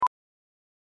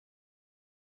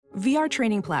VR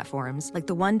training platforms, like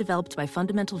the one developed by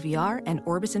Fundamental VR and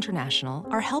Orbis International,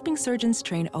 are helping surgeons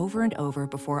train over and over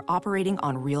before operating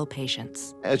on real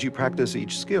patients. As you practice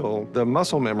each skill, the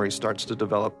muscle memory starts to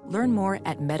develop. Learn more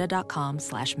at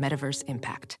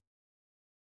meta.com/metaverseimpact.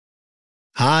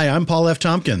 Hi, I'm Paul F.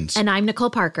 Tompkins. And I'm Nicole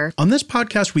Parker. On this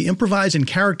podcast, we improvise in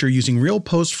character using real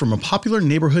posts from a popular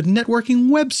neighborhood networking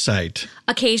website.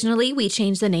 Occasionally, we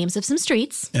change the names of some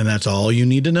streets. And that's all you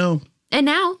need to know. And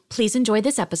now, please enjoy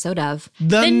this episode of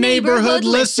The Neighborhood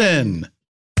Listen.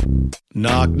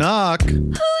 Knock, knock.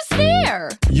 Who's there?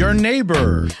 Your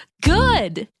neighbor.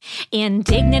 Good. In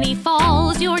Dignity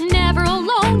Falls, you're never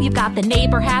alone. You've got the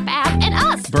Neighbor Hap app and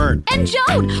us. Bert. And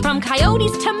Joan. From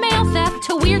coyotes to mail theft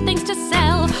to weird things to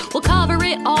sell, we'll cover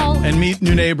it all. And meet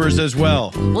new neighbors as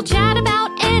well. We'll chat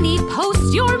about any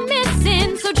post you're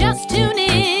missing, so just tune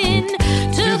in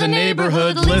to the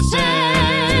Neighborhood Listen.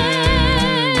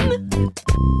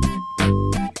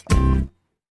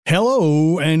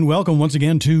 Hello, and welcome once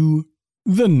again to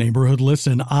The Neighborhood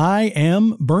Listen. I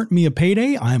am Burnt Me a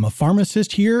Payday. I'm a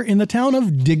pharmacist here in the town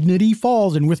of Dignity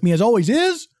Falls, and with me as always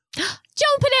is...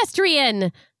 Joan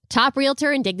Pedestrian, top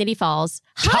realtor in Dignity Falls.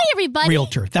 Hi, everybody.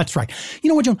 Realtor, that's right. You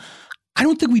know what, Joan? I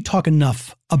don't think we talk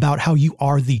enough about how you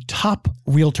are the top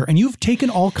realtor, and you've taken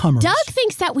all comers. Doug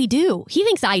thinks that we do. He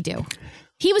thinks I do.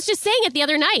 He was just saying it the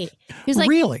other night. He was like,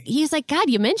 really? He was like, God,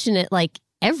 you mention it like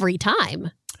every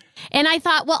time. And I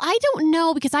thought, well, I don't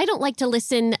know, because I don't like to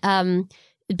listen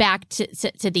back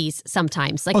to these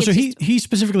sometimes. Like, so he's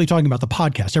specifically talking about the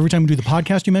podcast. Every time we do the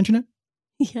podcast, you mention it?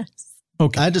 Yes.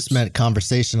 Okay. I just meant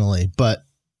conversationally, but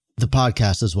the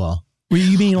podcast as well.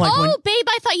 You mean like babe,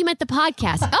 I thought you meant the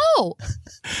podcast. Oh.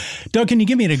 Doug, can you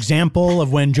give me an example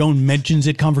of when Joan mentions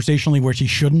it conversationally where she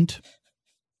shouldn't?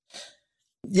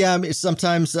 Yeah, I mean,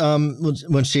 sometimes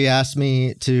when she asks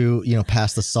me to,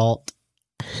 pass the salt,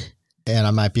 and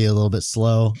I might be a little bit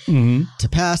slow to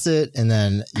pass it, and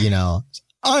then,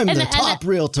 I'm the top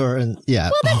realtor, and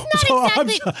yeah. Well, that's not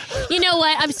exactly. You know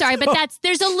what? I'm sorry, but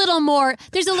there's a little more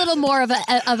of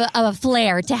a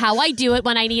flair to how I do it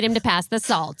when I need him to pass the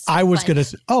salt. I was gonna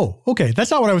say, okay,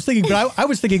 that's not what I was thinking, but I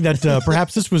was thinking that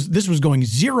perhaps this was going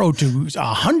 0 to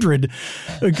 100.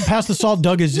 Pass the salt,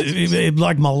 Doug is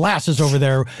like molasses over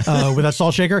there with that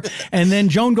salt shaker, and then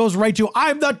Joan goes right to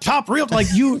I'm the top realtor.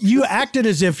 Like you acted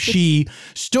as if she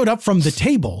stood up from the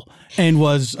table and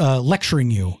was lecturing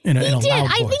you in a loud voice.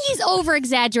 I think he's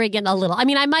over-exaggerating a little. I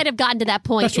mean, I might have gotten to that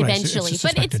point eventually,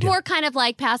 but it's more kind of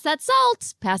like, pass that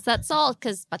salt,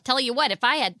 because I'll tell you what, if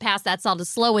I had passed that salt as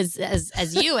slow as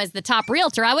you, as the top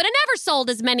realtor, I would have never sold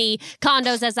as many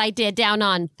condos as I did down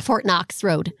on Fort Knox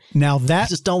Road. Now that... I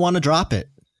just don't want to drop it.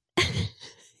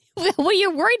 Well,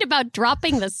 you're worried about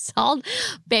dropping the salt?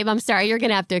 Babe, I'm sorry. You're going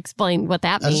to have to explain what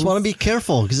that means. I just want to be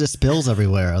careful because it spills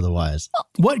everywhere otherwise.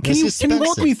 What can you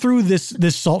walk me through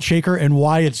this salt shaker and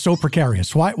why it's so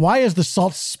precarious? Why is the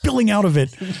salt spilling out of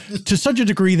it to such a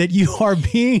degree that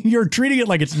you're treating it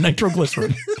like it's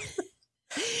nitroglycerin?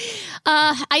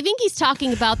 I think he's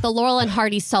talking about the Laurel and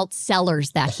Hardy salt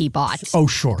cellars that he bought. Oh,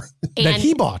 sure. That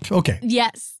he bought. Okay.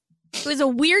 Yes. It was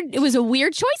a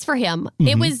weird choice for him.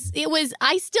 Mm-hmm. It was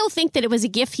I still think that it was a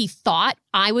gift he thought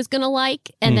I was going to like,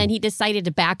 and then he decided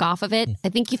to back off of it. I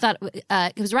think he thought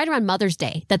it was right around Mother's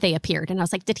Day that they appeared, and I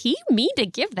was like, did he mean to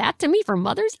give that to me for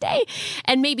Mother's Day?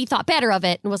 And maybe thought better of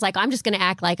it and was like, I'm just going to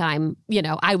act like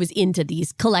I was into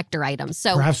these collector items.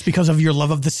 So perhaps because of your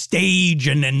love of the stage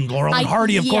and Laurel and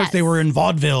Hardy, of course, they were in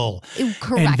vaudeville.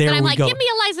 Correct. And I'm like, give me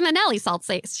a Liza Minnelli salt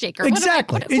shaker.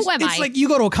 Exactly. Who am I? It's like you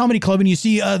go to a comedy club and you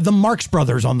see the Marx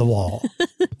Brothers on the wall.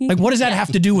 Like, what does that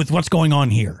have to do with what's going on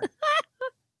here?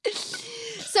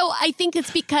 So I think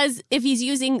it's because if he's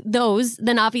using those,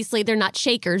 then obviously they're not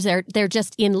shakers. They're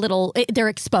just they're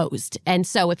exposed. And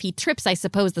so if he trips, I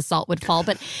suppose the salt would fall.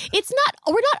 But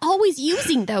we're not always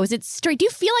using those. It's straight. Do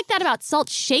you feel like that about salt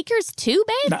shakers too,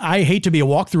 babe? I hate to be a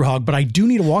walkthrough hog, but I do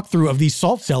need a walkthrough of these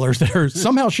salt cellars that are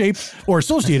somehow shaped or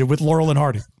associated with Laurel and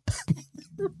Hardy.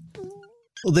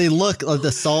 Well, they look like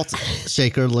the salt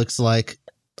shaker looks like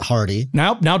Hardy.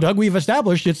 Now, Doug, we've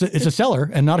established it's a cellar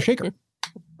and not a shaker.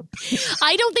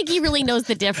 I don't think he really knows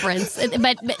the difference,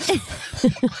 but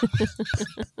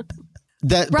but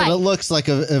it looks like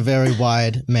a very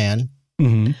wide man.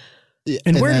 Mm-hmm.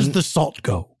 And where does the salt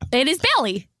go? In his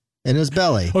belly. In his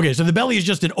belly. Okay, so the belly is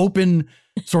just an open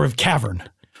sort of cavern.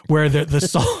 Where the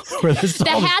salt, the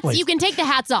hats, you can take the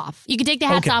hats off. You can take the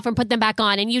hats off and put them back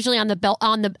on. And usually on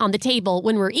the table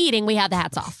when we're eating, we have the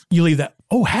hats off. You leave that.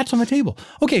 Oh, hats on the table.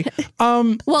 Okay.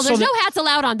 Well, there's no hats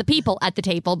allowed on the people at the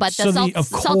table, but the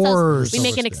salt cells, we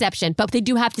make an exception, but they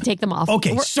do have to take them off.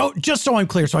 Okay. So just so I'm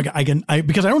clear, so I can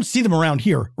because I don't see them around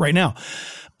here right now.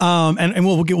 And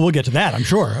we'll get to that, I'm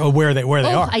sure, where they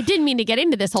are. I didn't mean to get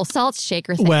into this whole salt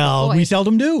shaker thing. Well, we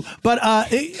seldom do. But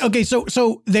okay,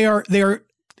 so they are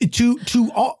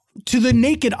to the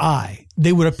naked eye,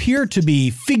 they would appear to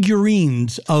be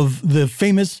figurines of the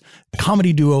famous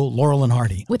comedy duo Laurel and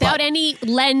Hardy. Without any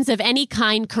lens of any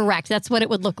kind, correct. That's what it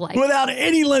would look like. Without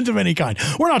any lens of any kind.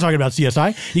 We're not talking about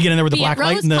CSI. You get in there with the black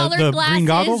light and the green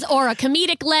goggles. Or a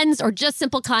comedic lens or just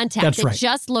simple contact. That's right. It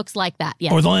just looks like that.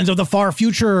 Yes. Or the lens of the far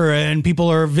future and people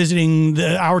are visiting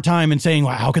our time and saying,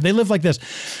 wow, how could they live like this?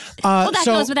 Well, that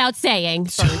goes without saying.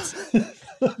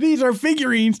 These are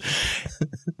figurines.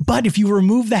 But if you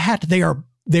remove the hat, they are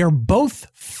both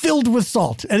filled with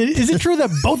salt. And is it true that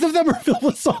both of them are filled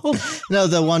with salt? No,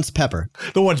 the one's pepper.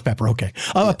 The one's pepper, okay.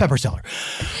 A pepper cellar.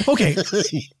 Okay.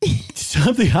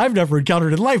 Something I've never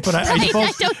encountered in life, but I suppose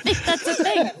I don't think that's a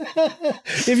thing.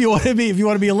 if you want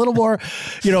to be a little more,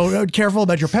 careful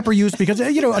about your pepper use, because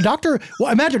imagine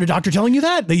a doctor telling you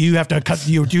that you have to cut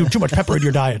too much pepper in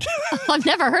your diet. I've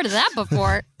never heard of that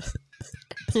before.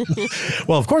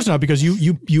 Well, of course not, because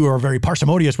you are very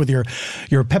parsimonious with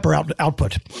your pepper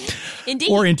output. Indeed.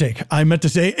 Or intake. I meant to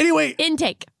say anyway.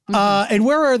 Intake. And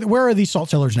where are these salt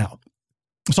cellars now?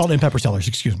 Salt and pepper cellars,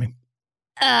 excuse me.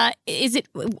 Is it?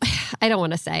 I don't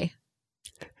want to say.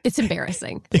 It's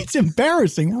embarrassing. It's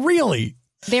embarrassing, really.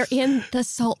 They're in the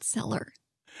salt cellar.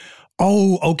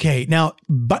 Oh, okay. Now,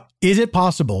 but is it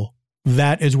possible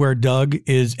that is where Doug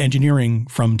is engineering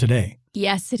from today?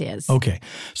 Yes, it is. Okay.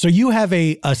 So you have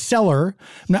a cellar.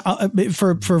 Now,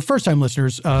 for first-time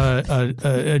listeners,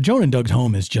 Joan and Doug's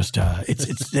home is just,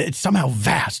 it's somehow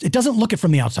vast. It doesn't look it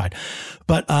from the outside.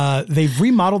 But they've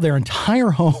remodeled their entire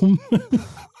home.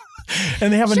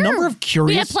 And they have a number of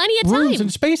curious we have plenty of rooms time.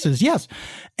 and spaces. Yes.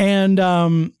 And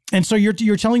so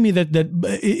you're telling me that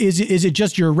is it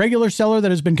just your regular cellar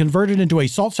that has been converted into a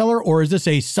salt cellar, or is this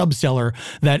a sub-cellar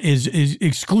that is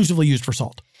exclusively used for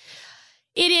salt?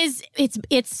 It is.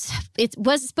 It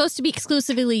was supposed to be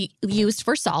exclusively used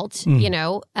for salt,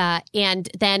 and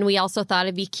then we also thought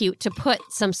it'd be cute to put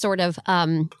some sort of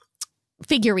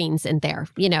figurines in there,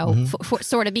 for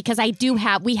sort of, because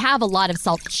we have a lot of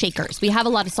salt shakers. We have a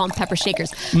lot of salt and pepper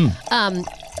shakers.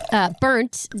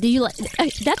 Burnt,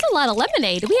 that's a lot of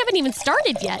lemonade. We haven't even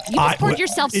started yet. You just poured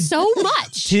yourself so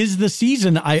much. 'Tis the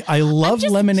season. I love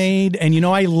lemonade, and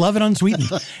I love it unsweetened.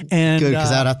 And good,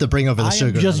 because I'd have to bring over the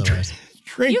sugar.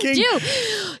 Drinking. You do.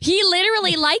 He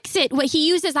literally likes it. What he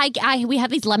uses, we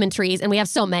have these lemon trees, and we have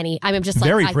so many. I'm just like,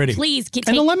 very pretty. Please take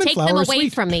the lemon them flower away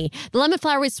from me. The lemon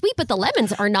flower is sweet, but the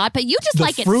lemons are not. But you just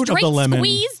like it fruit straight of the lemon,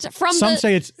 squeezed from some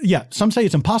say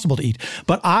it's impossible to eat.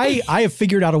 But I have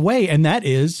figured out a way, and that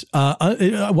is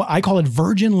I call it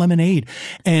virgin lemonade,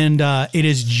 and it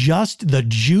is just the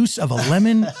juice of a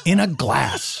lemon in a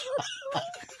glass.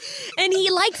 And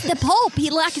he likes the pulp. He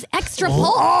likes extra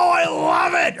pulp. Oh, I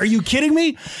love it. Are you kidding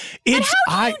me?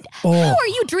 How are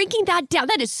you drinking that down?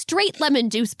 That is straight lemon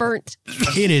juice, Burnt.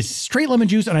 It is straight lemon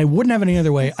juice, and I wouldn't have it any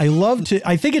other way. I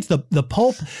think it's the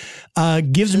pulp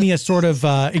gives me a sort of,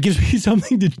 it gives me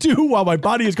something to do while my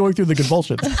body is going through the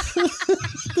convulsions.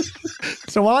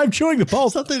 So while I'm chewing the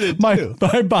pulp,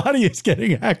 my body is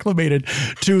getting acclimated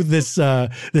to this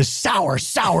sour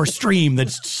stream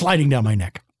that's sliding down my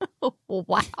neck. Oh,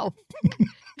 wow.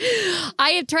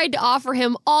 I have tried to offer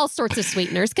him all sorts of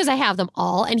sweeteners because I have them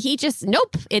all. And he just,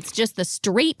 nope, it's just the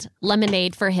straight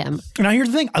lemonade for him. Now, here's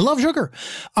the thing. I love sugar,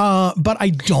 but I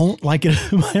don't like it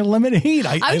in my lemonade.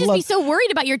 I would just be so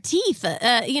worried about your teeth.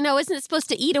 Isn't it supposed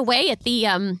to eat away at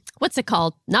the, what's it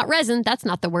called? Not resin. That's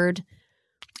not the word.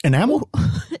 Enamel?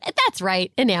 That's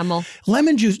right. Enamel.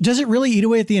 Lemon juice. Does it really eat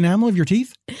away at the enamel of your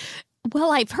teeth?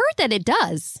 Well, I've heard that it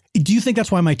does. Do you think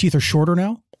that's why my teeth are shorter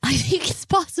now? I think it's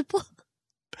possible.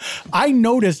 I've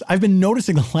been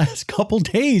noticing the last couple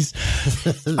days,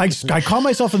 I caught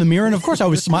myself in the mirror, and of course I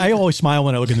always smile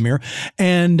when I look in the mirror.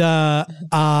 And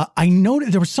I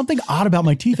noticed there was something odd about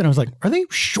my teeth, and I was like, are they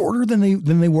shorter than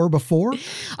they were before?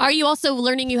 Are you also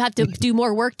learning you have to do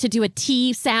more work to do a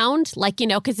T sound? Like,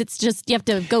 because it's just, you have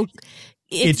to go...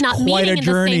 It's not quite a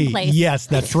journey. In the same place. Yes,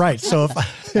 that's right. So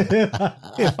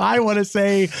if I want to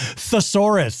say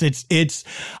thesaurus, it's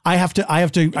I have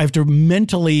to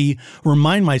mentally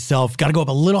remind myself, got to go up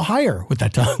a little higher with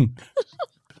that tongue.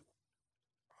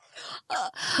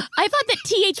 I thought that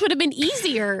TH would have been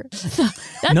easier.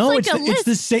 That's no, like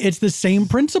it's the same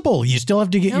principle. You still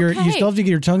have to get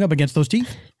your tongue up against those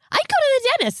teeth. I'd go to the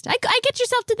dentist. I get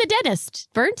yourself to the dentist,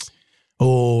 Burnt.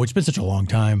 Oh, it's been such a long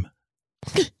time.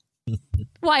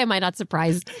 Why am I not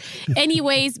surprised?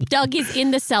 Anyways, Doug is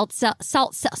in the salt cellar.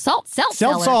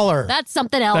 Cellar. That's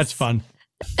something else. That's fun.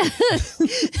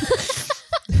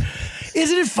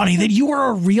 Isn't it funny that you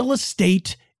are a real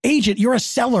estate agent? You're a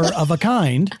seller of a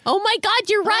kind. Oh my God,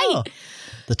 you're right. Oh,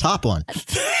 the top one.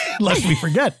 Lest we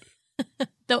forget.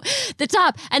 The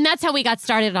top. And that's how we got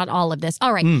started on all of this.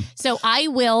 All right. So I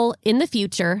will, in the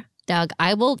future, Doug,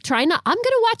 I will try not, I'm going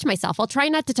to watch myself. I'll try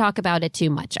not to talk about it too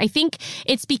much. I think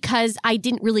it's because I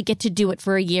didn't really get to do it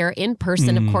for a year in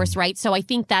person, of course, right? So I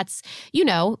think that's,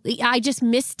 I just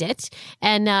missed it.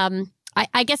 And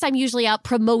I guess I'm usually out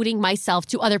promoting myself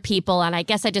to other people. And I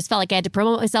guess I just felt like I had to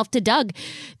promote myself to Doug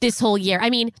this whole year. I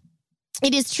mean,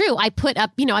 it is true. I put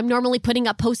up, I'm normally putting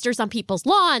up posters on people's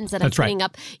lawns, and I'm putting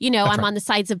up, I'm on the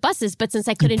sides of buses. But since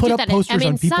I couldn't do that, posters I'm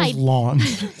on inside. People's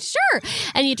lawns. Sure,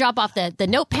 and you drop off the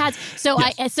notepads. So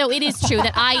so it is true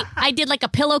that I did like a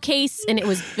pillowcase, and it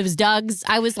was Doug's.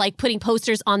 I was like putting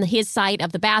posters on his side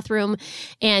of the bathroom,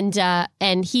 and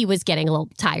he was getting a little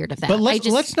tired of that. But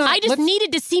I just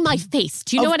needed to see my face.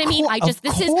 Do you know what I mean?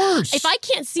 If I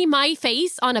can't see my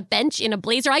face on a bench in a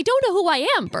blazer, I don't know who I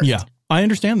am, Bert. Yeah. I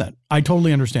understand that. I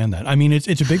totally understand that. I mean, it's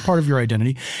a big part of your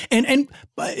identity. And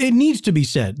it needs to be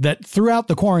said that throughout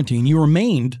the quarantine, you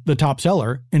remained the top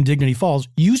seller in Dignity Falls.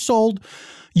 You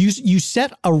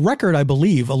set a record, I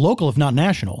believe, a local, if not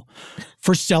national,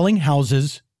 for selling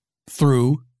houses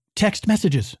through text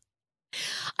messages.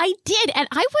 I did, and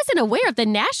I wasn't aware of the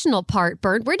national part,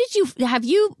 Bert. Have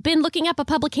you been looking up a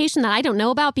publication that I don't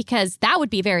know about? Because that would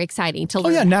be very exciting to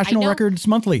learn. Oh, yeah, National Records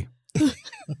Monthly.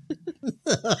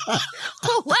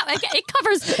 Oh, wow. It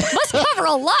must cover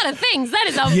a lot of things. That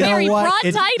is a very broad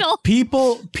title.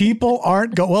 People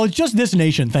aren't well, it's just this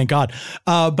nation, thank God.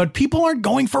 But people aren't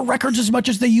going for records as much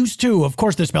as they used to. Of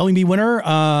course, the spelling bee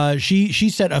winner, she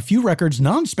set a few records,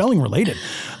 non-spelling related.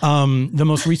 The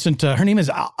most recent, her name is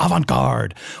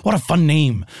Avant-Garde. What a fun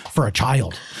name for a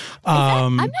child.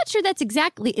 I'm not sure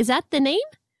is that the name?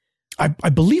 I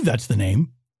believe that's the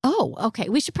name. Oh, okay.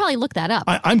 We should probably look that up.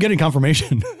 I'm getting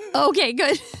confirmation. Okay,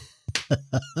 good.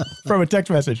 From a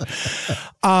text message.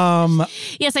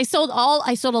 Yes, I sold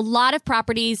a lot of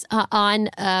properties on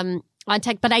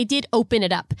tech, but I did open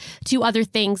it up to other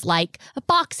things like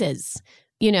boxes,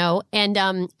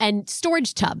 and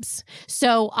storage tubs.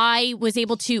 So I was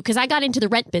able to, because I got into the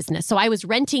rent business. So I was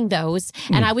renting those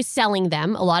and I was selling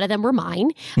them. A lot of them were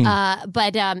mine.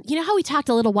 But you know how we talked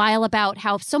a little while about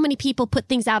how so many people put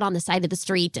things out on the side of the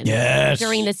street and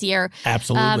during this year.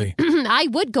 Absolutely. I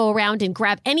would go around and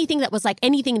grab anything that was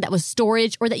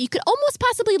storage or that you could almost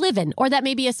possibly live in, or that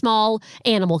maybe a small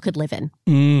animal could live in.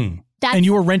 And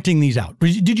you were renting these out.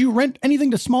 Did you rent anything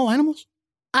to small animals?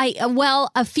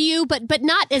 A few, but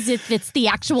not as if it's the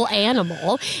actual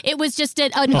animal. It was just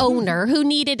an owner who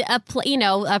needed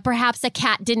perhaps a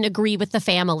cat didn't agree with the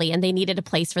family and they needed a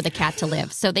place for the cat to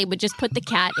live. So they would just put the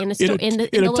cat in a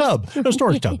tub, a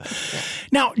storage tub.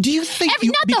 Now, do you think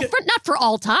not for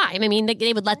all time? I mean,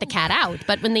 they would let the cat out,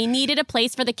 but when they needed a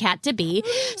place for the cat to be,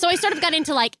 so I sort of got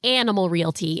into like animal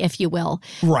realty, if you will.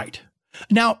 Right.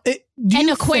 Now,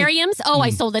 aquariums. I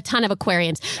sold a ton of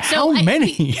aquariums. How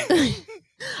many?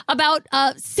 About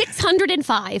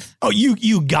 605. Oh,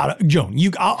 you got it, Joan.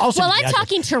 I'm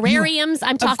talking terrariums.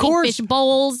 I'm talking fish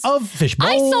bowls. I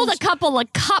sold a couple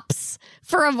of cups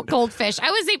for a goldfish.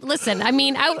 Listen, I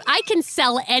mean, I can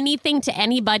sell anything to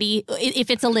anybody if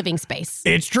it's a living space.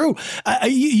 It's true.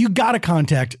 You got to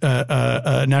contact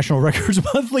National Records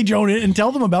Monthly, Joan, and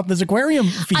tell them about this aquarium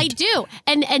feat. I do.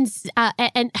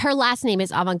 And her last name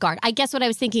is Avant-Garde. I guess what I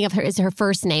was thinking of her is her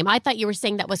first name. I thought you were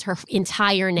saying that was her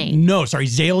entire name. No, sorry,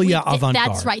 Zalia Avant-Garde.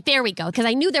 That's right. There we go. Because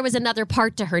I knew there was another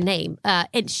part to her name.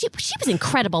 And she was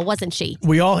incredible, wasn't she?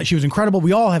 She was incredible.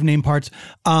 We all have name parts.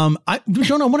 Joan, I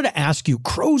wanted to ask you,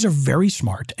 crows are very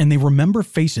smart and they remember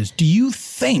faces. Do you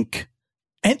think,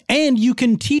 and you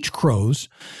can teach crows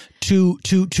to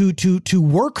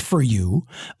work for you.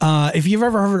 If you've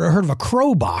ever heard of a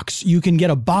crow box, you can get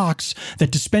a box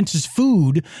that dispenses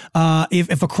food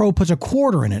if a crow puts a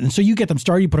quarter in it. And so you get them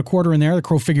started, you put a quarter in there, the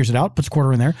crow figures it out, puts a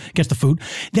quarter in there, gets the food.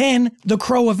 Then the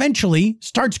crow eventually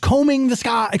starts combing the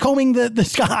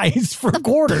skies for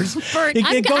quarters. Bert,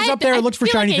 it goes up there, it looks for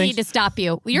shiny things. I need to stop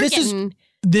you.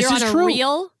 This is a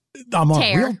real I'm on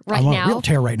a real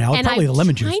tear right now. And probably the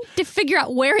lemon juice. I'm trying to figure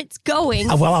out where it's going.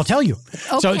 Well, I'll tell you.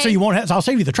 Okay. So you won't. So I'll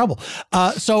save you the trouble.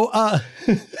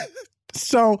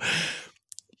 So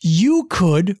you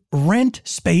could rent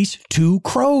space to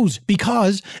crows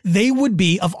because they would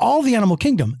be, of all the animal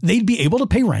kingdom, they'd be able to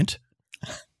pay rent,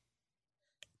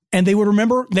 and they would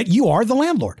remember that you are the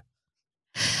landlord.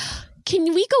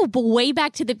 Can we go way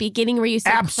back to the beginning where you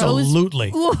said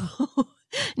absolutely? Crows?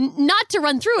 Not to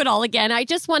run through it all again. I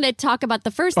just want to talk about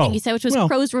the first thing you said, which was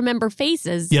crows remember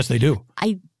faces. Yes, they do.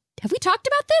 Have we talked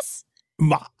about this?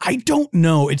 I don't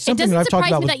know. It's something that I've talked about. It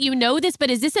doesn't surprise me that you know this,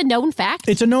 but is this a known fact?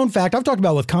 It's a known fact. I've talked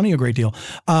about it with Connie a great deal.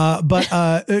 But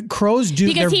crows do.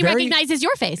 Because he recognizes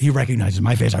your face. He recognizes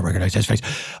my face. I recognize his face.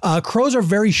 Crows are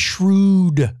very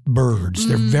shrewd birds.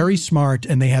 They're very smart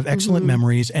and they have excellent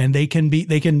memories. And they can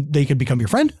become your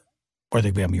friend, or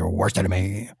they become your worst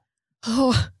enemy.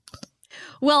 Oh.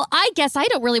 Well, I guess I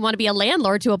don't really want to be a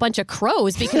landlord to a bunch of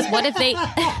crows, because what if they...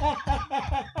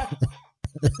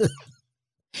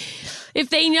 If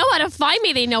they know how to find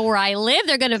me, they know where I live.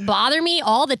 They're going to bother me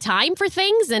all the time for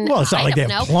things. And well, it's not like they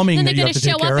have plumbing then that you have to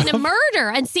take care of. Then they're going to show up in a murder.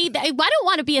 And see, I don't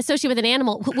want to be associated with an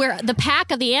animal where the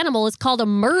pack of the animal is called a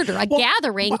murder, a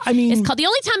gathering. I mean, it's called. The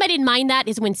only time I didn't mind that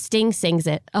is when Sting sings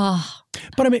it. Oh.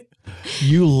 But I mean,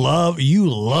 you love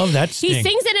that Sting. He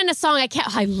sings it in a song.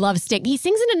 I love Sting. He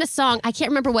sings it in a song. I can't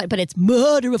remember what, but it's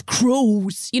Murder of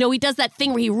Crows. You know, he does that thing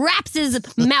where he wraps his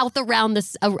mouth around the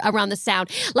sound.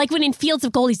 Like when in Fields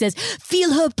of Gold, he says,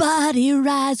 "Feel her body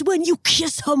rise when you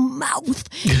kiss her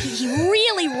mouth." He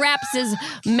really wraps his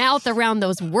mouth around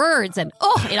those words. And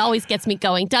it always gets me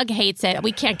going. Doug hates it.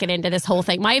 We can't get into this whole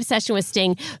thing. My obsession with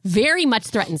Sting very much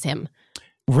threatens him.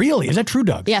 Really? Is that true,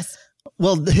 Doug? Yes.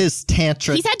 Well, his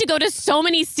tantric... He's had to go to so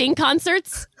many Sting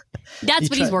concerts.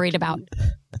 That's what he's worried about. And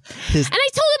I told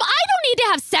him, I don't need to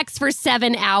have sex for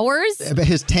 7 hours. But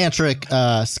his tantric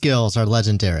skills are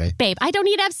legendary. Babe, I don't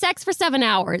need to have sex for 7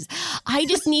 hours. I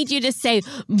just need you to say,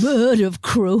 "Murder of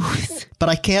Crows." But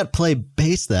I can't play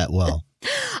bass that well.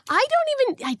 I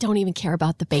don't even care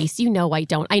about the bass. You know I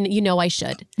don't. You know I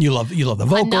should. You love the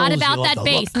vocals. I'm not about that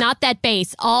bass. Not that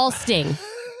bass. All Sting.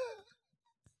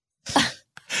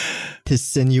 His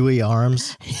sinewy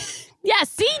arms. Yeah,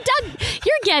 see, Doug,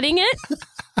 you're getting it.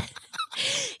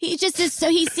 He just is so.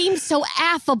 He seems so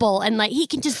affable and like he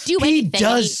can just do anything. He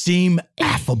does seem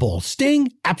affable.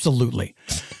 Sting, absolutely.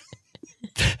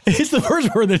 It's the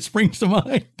first word that springs to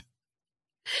mind.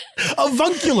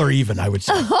 Avuncular, even, I would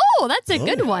say. Oh, that's a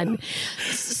good one.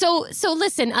 So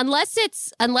listen, unless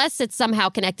it's somehow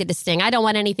connected to Sting, I don't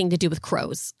want anything to do with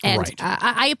crows. And right.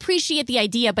 I appreciate the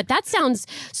idea, but that sounds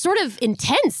sort of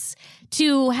intense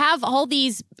to have all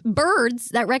these birds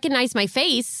that recognize my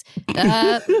face.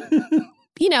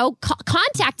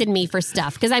 Contacted me for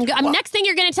stuff because I'm next thing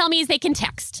you're going to tell me is they can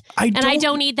text, I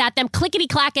don't need that. Them clickety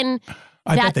clacking.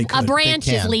 That a branch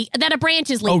is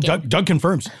leaking. Oh, Doug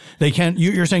confirms they can.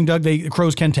 You're saying, Doug,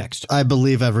 crows can text. I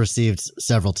believe I've received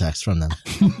several texts from them.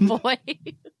 Boy.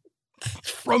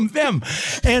 From them.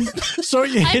 And so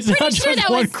it's not just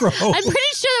one crow. I'm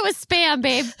pretty sure that was spam,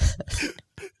 babe.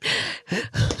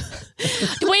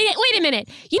 Wait a minute.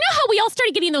 You know how we all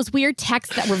started getting those weird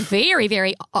texts that were very,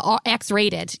 very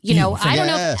X-rated? You know, I don't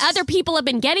know if other people have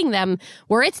been getting them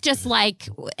where it's just like,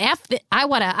 I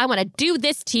want to do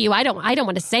this to you. I don't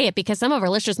want to say it because some of our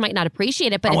listeners might not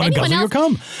appreciate it. But if anyone else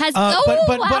has,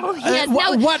 yes.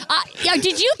 What?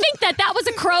 Did you think that was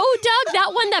a crow, Doug?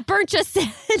 That one that Bernd just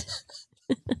said.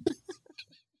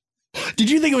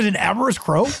 Did you think it was an amorous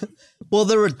crow? Well,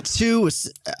 there were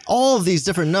all of these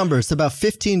different numbers, about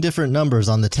 15 different numbers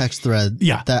on the text thread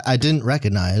that I didn't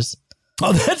recognize.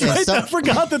 Oh, that's right. I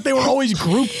forgot that they were always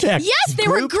group texts. Yes, they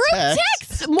were group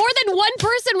texts. More than one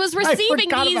person was receiving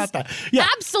these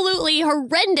absolutely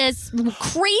horrendous,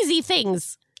 crazy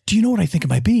things. Do you know what I think it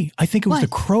might be? I think it was the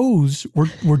crows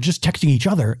were just texting each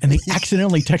other and they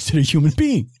accidentally texted a human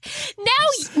being.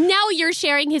 Now you're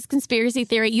sharing his conspiracy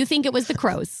theory. You think it was the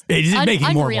crows. It is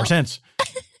making more and more sense.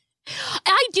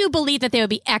 I do believe that they would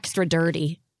be extra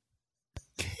dirty.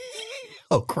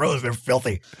 Oh, crows, they're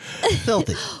filthy.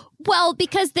 Filthy. Well,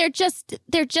 because they're just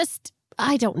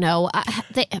I don't know.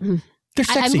 They're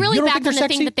sexy. I'm really back on the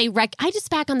sexy? thing that I just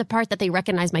back on the part that they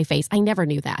recognize my face. I never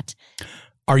knew that.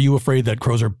 Are you afraid that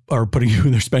crows are putting you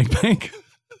in their spank bank?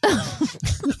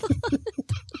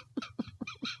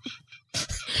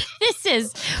 This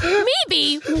is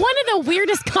maybe one of the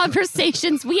weirdest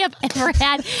conversations we have ever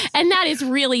had, and that is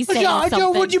really saying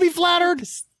something. Would you be flattered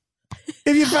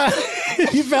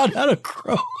if you found out a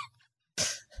crow?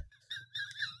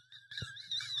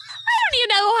 I don't even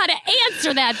know how to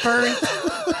answer that, Bernd.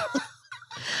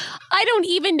 I don't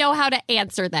even know how to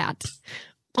answer that.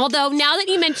 Although, now that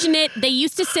you mention it, they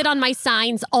used to sit on my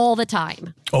signs all the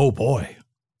time. Oh, boy.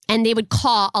 And they would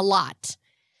caw a lot.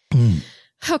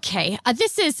 Okay,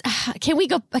 this is. Can we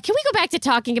go back to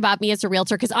talking about me as a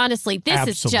realtor? Because honestly, this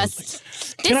is just.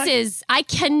 I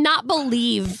cannot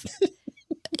believe.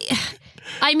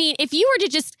 I mean, if you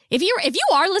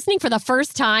are listening for the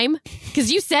first time,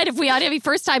 because you said if we ought to be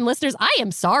first time listeners, I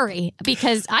am sorry,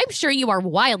 because I'm sure you are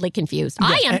wildly confused.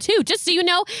 I am too. Just so you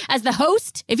know, as the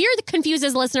host, if you're confused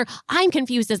as a listener, I'm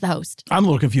confused as the host. I'm a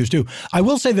little confused too. I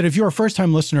will say that if you're a first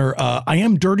time listener, I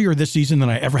am dirtier this season than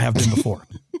I ever have been before.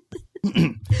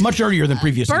 Much dirtier than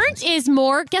previous Burnt seasons. is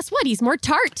more, guess what? He's more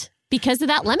tart because of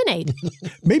that lemonade.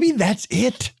 Maybe that's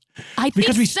it.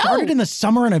 Because we started in the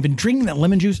summer and I've been drinking that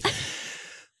lemon juice.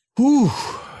 Ooh.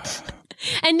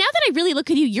 And now that I really look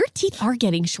at you, your teeth are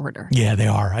getting shorter. Yeah, they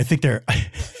are. I think they're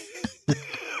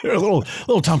they're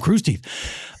little Tom Cruise teeth.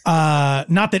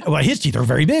 Not that his teeth are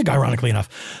very big, ironically enough.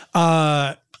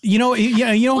 You know got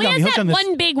me hooked on this.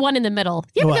 One big one in the middle.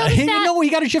 You ever notice that? No, he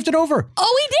got it shifted over.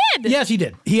 Oh, he did? Yes, he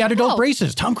did. He had adult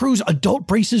braces. Tom Cruise, adult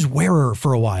braces wearer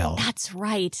for a while. That's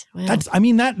right. Well,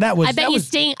 that was. I bet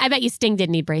you Sting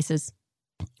didn't need braces.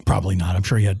 Probably not. I'm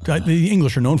sure he had. The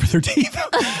English are known for their teeth.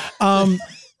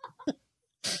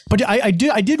 But I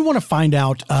did want to find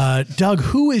out, Doug,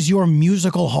 who is your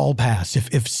musical hall pass?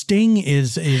 If Sting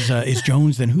is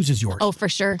Jones, then whose is yours? Oh, for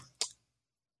sure.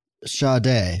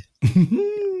 Sade.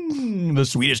 The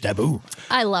Swedish taboo.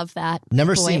 I love that.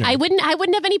 Never seen her. I wouldn't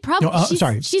have any problem. No,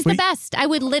 sorry. She's the best. I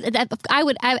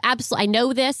absolutely. I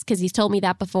know this because he's told me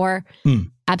that before.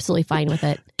 Absolutely fine with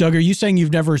it. Doug, are you saying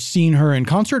you've never seen her in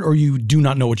concert, or you do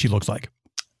not know what she looks like?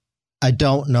 I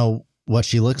don't know what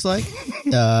she looks like.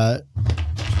 I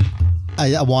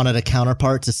wanted a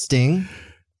counterpart to Sting,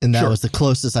 and that was the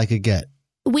closest I could get.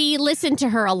 We listen to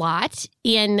her a lot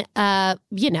in,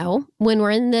 when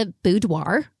we're in the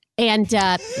boudoir, and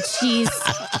she's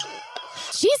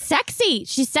sexy.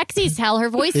 She's sexy as hell. Her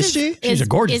voice is she? She's a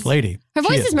gorgeous lady. Her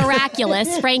voice is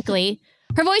miraculous, frankly.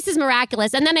 Her voice is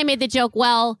miraculous. And then I made the joke,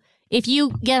 well, if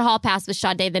you get a hall pass with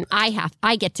Sade, then I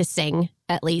get to sing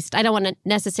at least. I don't want to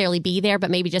necessarily be there, but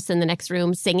maybe just in the next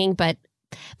room singing. But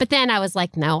then I was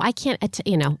like, no, I can't.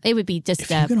 It would be just.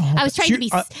 I was trying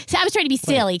to be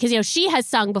silly because she has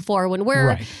sung before when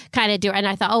we're kind of doing. And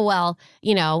I thought, oh well,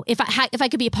 if I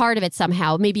could be a part of it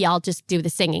somehow, maybe I'll just do the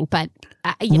singing. But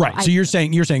so you're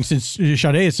saying since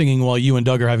Sade is singing while you and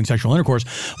Doug are having sexual intercourse,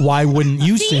 why wouldn't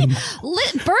you sing?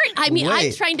 Bert, I'm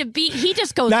trying to be. He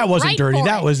just goes. That wasn't dirty.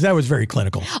 That was very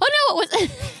clinical. Oh no, it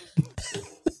was.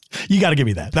 You got to give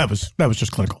me that. That was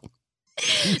just clinical.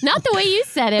 Not the way you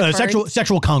said it.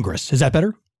 Sexual congress. Is that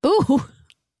better? Ooh.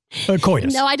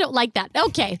 Coitus. No, I don't like that.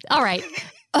 Okay. All right.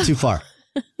 Too far.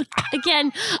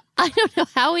 Again, I don't know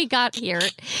how we got here.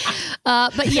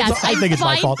 But yes, I think it's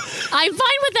my fault. I'm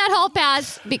fine with that hall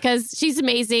pass because she's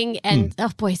amazing. And oh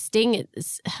boy, Sting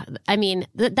is,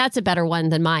 that's a better one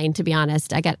than mine, to be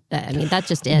honest. That's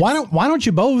just it. Why don't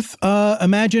you both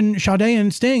imagine Sade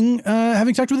and Sting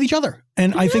having sex with each other?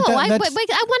 And I think I want to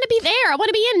be there. I want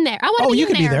to be in there. You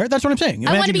can be there. That's what I'm saying.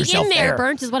 I want to be in there.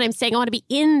 Burnt is what I'm saying. I want to be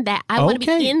in that. I want to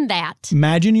be in that.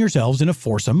 Imagine yourselves in a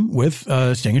foursome with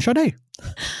Sting and Sade.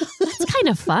 That's kind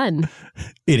of fun.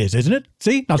 It is, isn't it?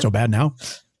 See? Not so bad now.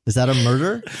 Is that a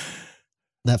murder?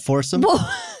 That foursome?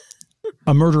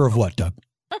 A murder of what, Doug?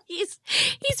 He's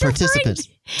participants.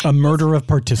 A murder of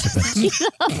participants.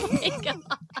 Oh my God.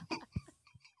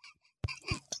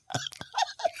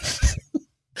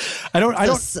 I don't.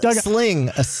 Doug, a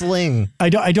sling. I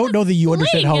don't know that you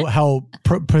understand how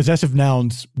possessive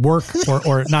nouns work,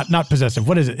 or not possessive.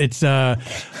 What is it? It's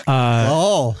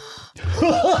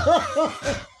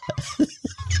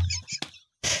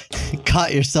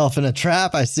Caught yourself in a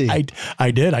trap, I see.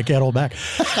 I did. I can't hold back.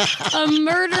 A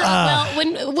murder. We're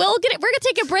gonna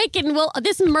take a break, and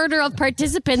this murder of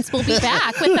participants will be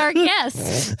back with our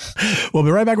guests. We'll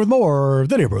be right back with more of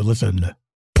The Neighborhood Listen.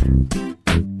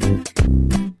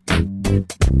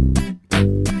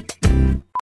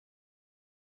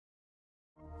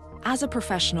 As a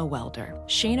professional welder,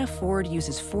 Shayna Ford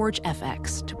uses Forge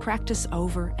FX to practice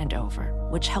over and over,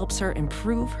 which helps her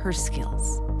improve her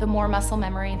skills. The more muscle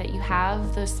memory that you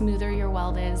have, the smoother your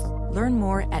weld is. Learn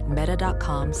more at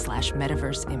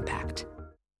meta.com/metaverseimpact.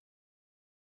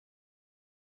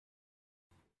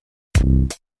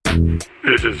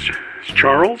 This is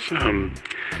Charles.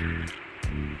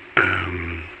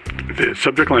 The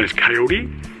subject line is coyote,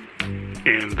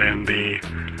 and then the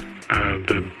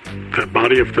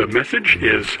body of the message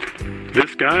is,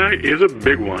 this guy is a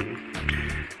big one.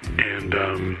 And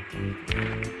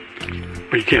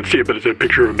well, you can't see it, but it's a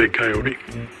picture of a big coyote.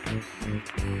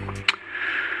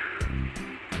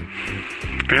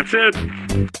 That's it.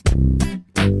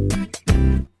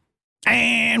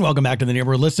 And welcome back to The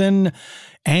Neighborhood Listen.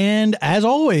 And as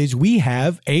always, we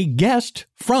have a guest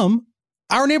from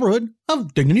our neighborhood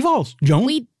of Dignity Falls.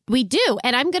 Joan? We do.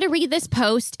 And I'm going to read this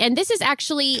post. And this is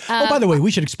actually... by the way,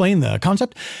 we should explain the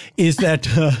concept. Is that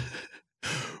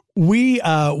we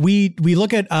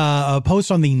look at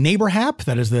posts on the Neighbor app,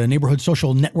 that is the neighborhood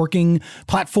social networking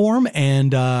platform.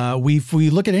 And we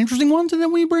look at interesting ones, and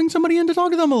then we bring somebody in to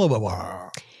talk to them a little bit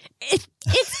more. It's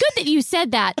good that you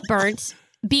said that, Burnt.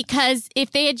 Because if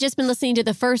they had just been listening to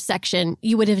the first section,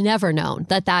 you would have never known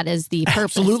that is the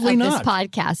purpose of this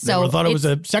podcast. So I thought it was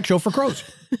a sex show for crows.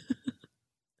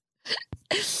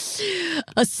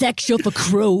 A sex show for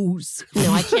crows.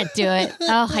 No, I can't do it.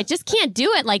 Oh, I just can't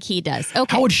do it like he does.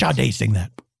 Okay. How would Sade sing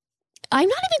that? I'm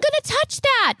not even going to touch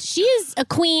that. She is a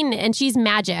queen and she's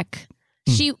magic.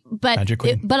 Magic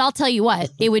queen. But I'll tell you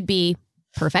what, it would be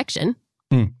perfection.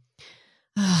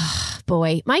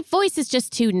 Boy, my voice is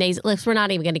just too nasal. We're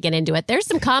not even going to get into it. There's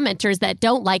some commenters that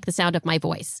don't like the sound of my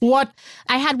voice. What?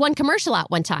 I had one commercial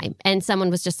out one time, and someone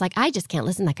was just like, I just can't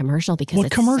listen to that commercial because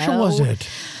What commercial was it?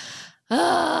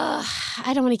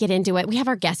 I don't want to get into it. We have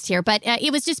our guest here, but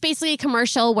it was just basically a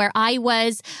commercial where I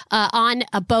was on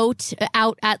a boat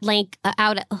out at Lake.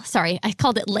 I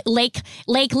called it Lake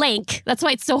Lake. That's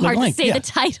why it's so hard to say the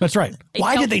title. That's right.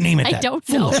 Why did they name it that? I don't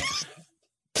know.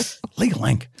 Lake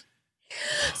Link.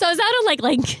 So I was out on Lake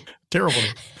Link. Terrible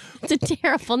name. It's a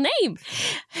terrible name.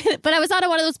 But I was on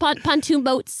one of those pontoon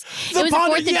boats. It was the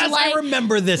 4th of July. I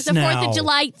remember this now. It was the 4th of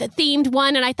July themed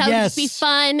one, and I thought it would just be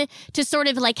fun to sort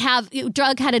of like have,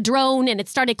 Doug had a drone, and it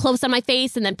started close on my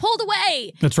face and then pulled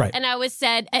away. That's right. And I was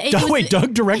said...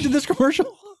 Doug directed this commercial?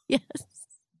 Yes.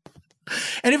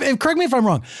 And correct me if I'm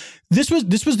wrong. This was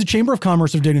the Chamber of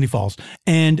Commerce of Dignity Falls,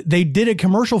 and they did a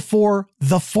commercial for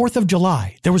the 4th of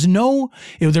July. There was not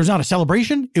a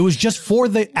celebration. It was just for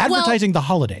the advertising the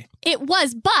holiday. It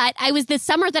was, but I was this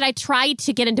summer that I tried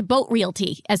to get into boat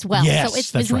realty as well. Yes, so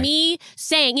it was me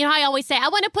saying, I always say, I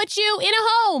want to put you in a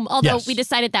home. Although we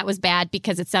decided that was bad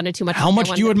because it sounded too much. How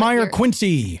much do you admire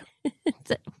Quincy?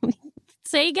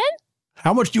 Say again?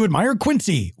 How much do you admire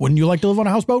Quincy? Wouldn't you like to live on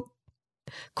a houseboat?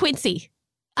 Quincy.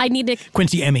 I need to...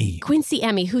 Quincy Emmy. Quincy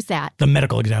Emmy. Who's that? The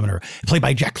medical examiner, played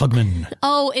by Jack Klugman.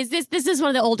 Oh, is this is one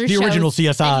of the older shows? The original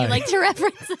CSI. That you like to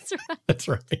reference. That's right. That's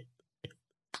right.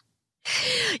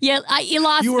 Yeah, you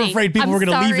lost me. You were afraid people were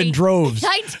going to leave in droves.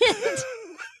 I did.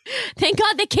 Thank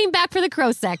God they came back for the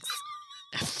crow sex.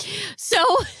 So...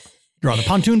 You're on a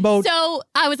pontoon boat. So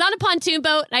I was on a pontoon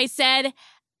boat, and I said...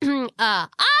 I'm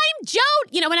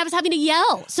Joan, when I was having to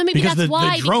yell. So maybe because that's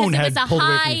why. The drone because it was had a pulled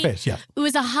high, away from your face. Yeah. It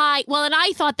was a high. Well, and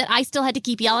I thought that I still had to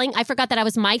keep yelling. I forgot that I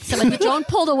was mic'd. So when the drone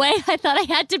pulled away, I thought I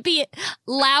had to be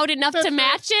loud enough to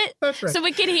match it. That's right. So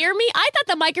it could hear me. I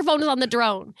thought the microphone was on the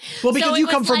drone. Well, because you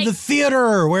come from the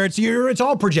theater where it's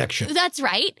all projection. That's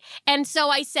right. And so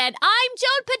I said, I'm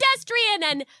Joan Pedestrian,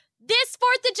 and this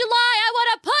 4th of July, I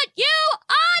want to put you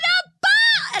on a boat.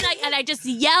 And I just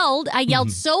yelled. I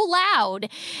yelled so loud,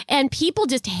 and people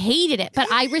just hated it.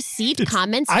 But I received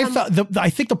comments. I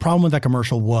think the problem with that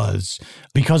commercial was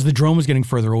because the drone was getting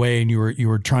further away, and you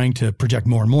were trying to project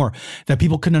more and more, that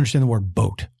people couldn't understand the word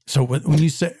boat. So when you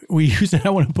said I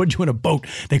want to put you in a boat,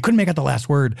 they couldn't make out the last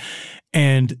word,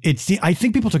 and I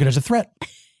think people took it as a threat.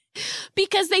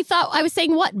 Because they thought I was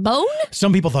saying what? Bone?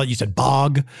 Some people thought you said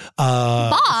bog.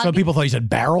 Bog? Some people thought you said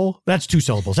barrel. That's 2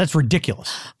 syllables. That's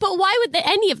ridiculous. But why would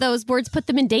any of those words put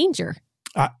them in danger?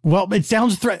 Well, it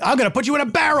sounds I'm going to put you in a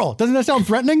barrel. Doesn't that sound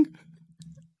threatening?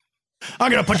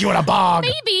 I'm going to put you in a bog.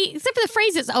 Maybe, except for the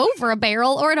phrase is over a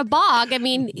barrel or in a bog. I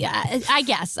mean, I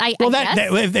guess.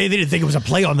 If they didn't think it was a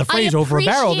play on the phrase over a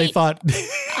barrel, they thought...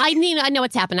 I know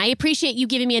what's happened. I appreciate you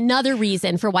giving me another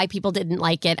reason for why people didn't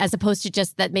like it, as opposed to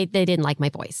just that they didn't like my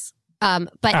voice.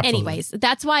 But absolutely. Anyways,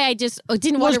 that's why I just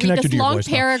didn't want to read this long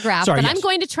paragraph. Sorry, but yes. I'm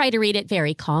going to try to read it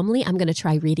very calmly. I'm going to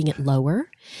try reading it lower.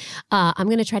 I'm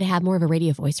going to try to have more of a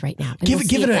radio voice right now. Give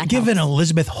it an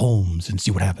Elizabeth Holmes and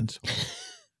see what happens.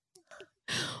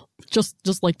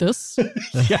 Just like this?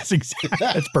 Yes, exactly.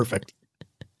 That's perfect.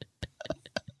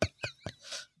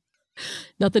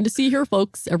 Nothing to see here,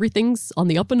 folks. Everything's on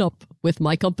the up and up with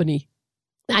my company.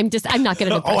 I'm not going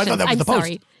to. Oh, I thought that was the post.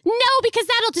 Sorry. No, because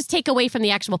that'll just take away from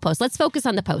the actual post. Let's focus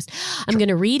on the post. I'm going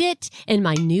to read it in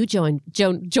my new Joan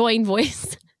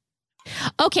voice.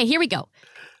 Okay, here we go.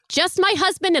 Just my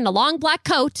husband in a long black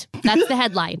coat. That's the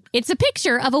headline. It's a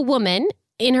picture of a woman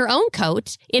in her own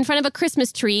coat in front of a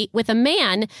Christmas tree with a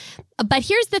man. But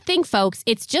here's the thing, folks.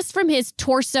 It's just from his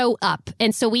torso up.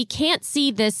 And so we can't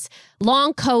see this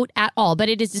long coat at all, but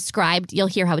it is described. You'll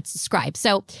hear how it's described.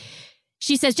 So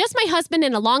she says, just my husband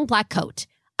in a long black coat.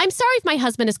 I'm sorry if my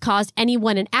husband has caused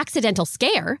anyone an accidental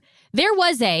scare. There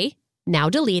was a now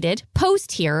deleted,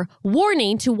 post here,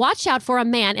 warning to watch out for a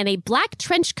man in a black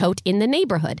trench coat in the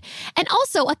neighborhood. And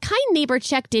also, a kind neighbor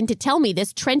checked in to tell me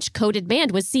this trench-coated man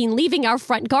was seen leaving our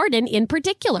front garden in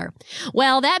particular.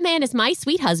 Well, that man is my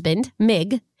sweet husband,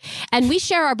 Mig, and we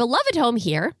share our beloved home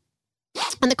here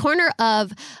on the corner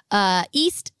of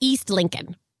East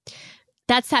Lincoln.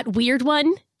 That's that weird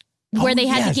one where they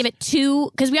had to give it two,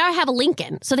 because we already have a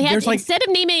Lincoln. So they had, instead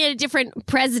of naming it a different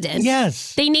president,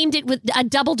 they named it with a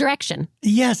double direction.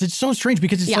 Yes, it's so strange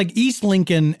because it's like East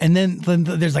Lincoln, and then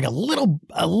there's like a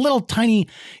little tiny,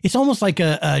 it's almost like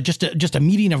just a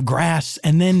median of grass,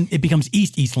 and then it becomes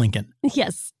East Lincoln.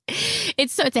 Yes.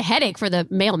 It's a headache for the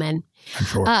mailman. I'm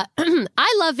sure.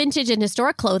 I love vintage and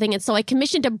historic clothing, and so I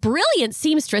commissioned a brilliant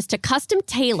seamstress to custom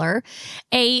tailor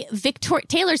a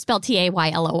Taylor spelled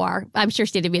Taylor. I'm sure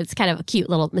she did. It's kind of a cute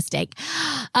little mistake.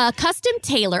 Custom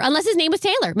tailor, unless his name was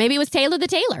Taylor. Maybe it was Taylor the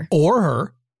Tailor. Or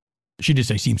her. She did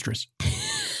say seamstress.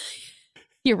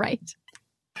 You're right.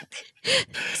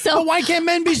 So but why can't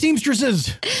men be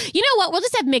seamstresses? You know what? We'll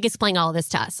just have Mig explain all of this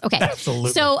to us. Okay. Absolutely.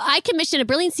 So I commissioned a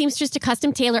brilliant seamstress to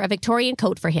custom tailor a Victorian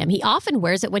coat for him. He often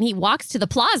wears it when he walks to the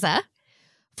plaza,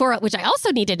 which I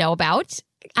also need to know about.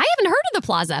 I haven't heard of the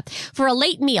plaza. For a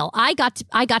late meal, I got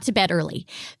to bed early.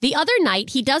 The other night,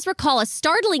 he does recall a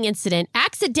startling incident,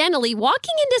 accidentally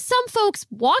walking into some folks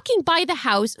walking by the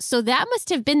house. So that must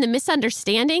have been the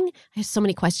misunderstanding. I have so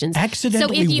many questions.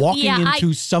 Accidentally walking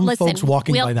into some folks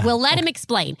walking by the house. We'll let him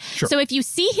explain. Sure. So if you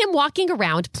see him walking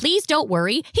around, please don't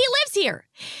worry. He lives here.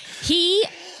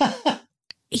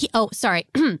 Sorry.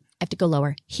 I have to go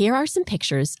lower. Here are some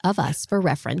pictures of us for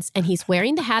reference, and he's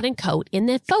wearing the hat and coat in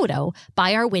the photo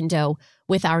by our window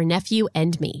with our nephew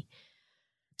and me.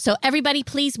 So everybody,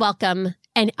 please welcome,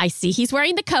 and I see he's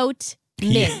wearing the coat,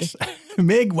 Mig. Yes.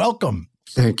 Mig, welcome.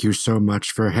 Thank you so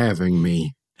much for having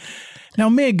me. Now,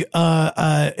 Mig,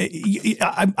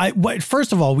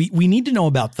 first of all, we need to know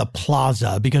about the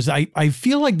plaza, because I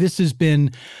feel like this has been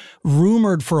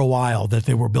rumored for a while that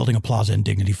they were building a plaza in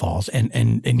Dignity Falls,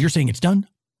 and you're saying it's done?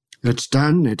 It's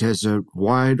done. It has a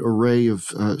wide array of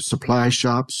supply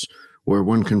shops where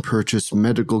one can purchase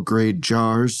medical-grade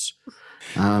jars,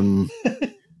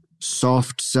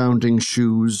 soft-sounding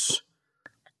shoes,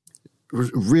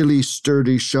 really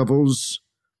sturdy shovels,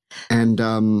 and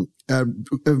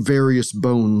various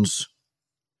bones.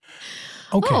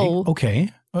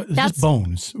 Okay. That's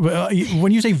bones.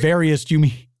 When you say various, do you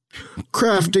mean?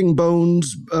 Crafting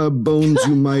bones, bones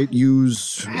you might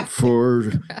use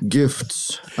for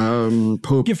gifts,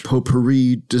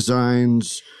 potpourri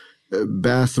designs,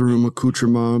 bathroom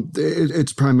accoutrement.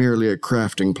 It's primarily a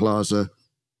crafting plaza.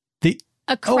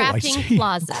 A crafting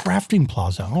plaza. Crafting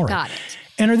plaza. All right. Got it.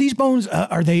 And are these bones?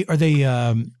 Are they?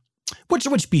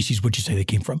 What species would you say they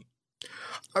came from?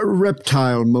 A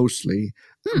reptile mostly.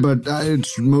 But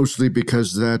it's mostly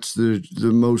because that's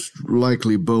the most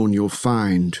likely bone you'll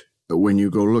find when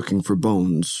you go looking for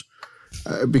bones.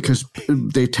 Because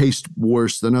they taste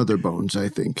worse than other bones, I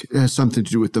think. It has something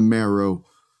to do with the marrow.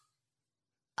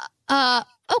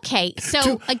 Okay.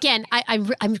 So again, I'm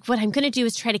what I'm going to do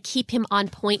is try to keep him on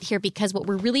point here, because what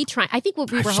we're really trying, I think what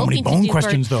we were hoping to do. So many bone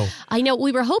questions, though. I know what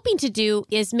we were hoping to do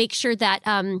is make sure that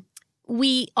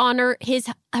we honor his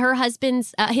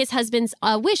husband's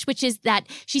wish, which is that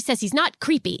she says he's not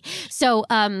creepy. So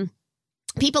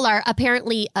people are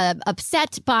apparently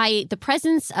upset by the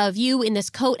presence of you in this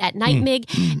coat at night, Mig.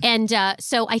 And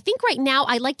so I think right now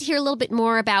I'd like to hear a little bit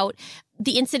more about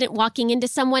the incident walking into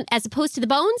someone as opposed to the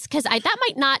bones, because that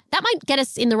might get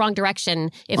us in the wrong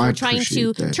direction if we're trying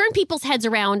to turn people's heads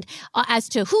around as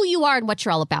to who you are and what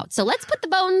you're all about. So let's put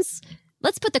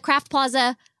the craft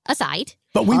plaza aside.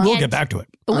 But we will get back to it.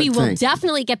 We will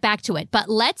definitely get back to it. But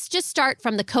let's just start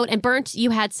from the coat. And Bernd,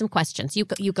 you had some questions. You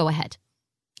go ahead.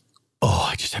 Oh,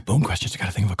 I just had bone questions. I got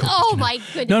to think of a coat. Oh my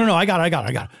goodness! No, I got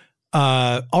it.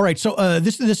 All right. So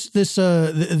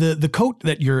the coat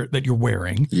that you're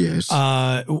wearing. Yes.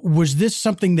 Was this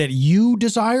something that you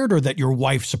desired or that your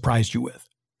wife surprised you with?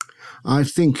 I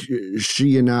think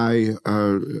she and I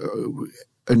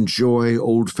enjoy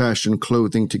old-fashioned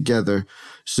clothing together.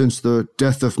 Since the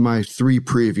death of my 3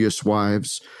 previous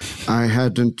wives, I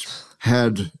hadn't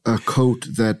had a coat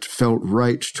that felt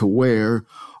right to wear,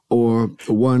 or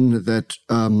one that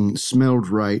smelled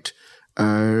right.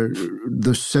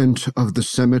 The scent of the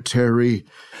cemetery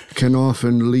can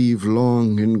often leave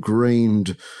long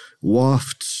ingrained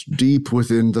wafts deep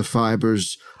within the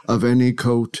fibers of any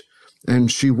coat,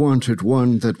 and she wanted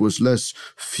one that was less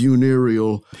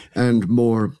funereal and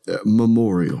more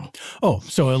memorial. Oh,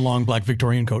 so a long black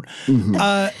Victorian coat. Mm-hmm.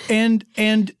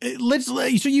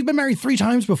 So you've been married 3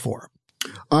 times before?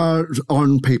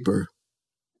 On paper.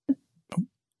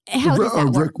 How does that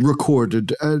work?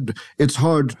 Recorded. It's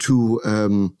hard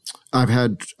to. I've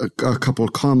had a couple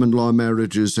common law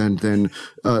marriages, and then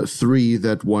 3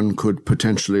 that one could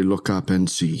potentially look up and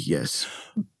see. Yes.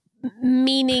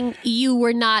 Meaning you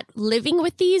were not living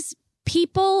with these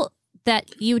people?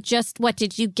 That you just, what,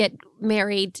 did you get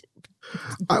married?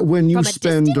 When you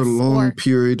spend a long or?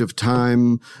 period of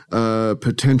time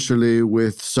potentially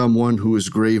with someone who is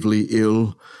gravely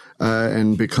ill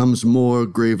and becomes more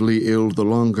gravely ill the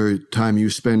longer time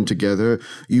you spend together,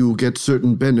 you get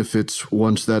certain benefits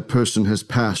once that person has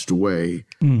passed away.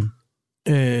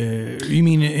 You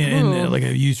mean like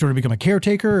you sort of become a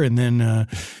caretaker, and then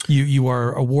you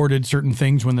are awarded certain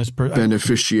things when this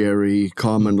beneficiary,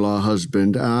 common law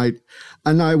husband. And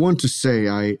I want to say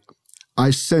I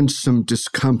sense some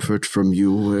discomfort from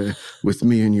you with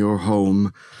me in your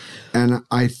home, and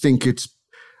I think it's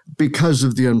because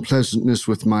of the unpleasantness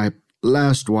with my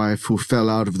last wife who fell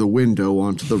out of the window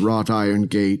onto the wrought iron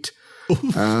gate.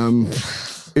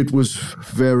 It was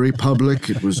very public.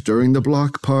 It was during the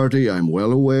block party, I'm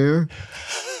well aware.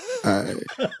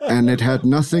 And it had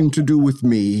nothing to do with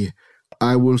me.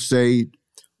 I will say,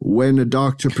 when a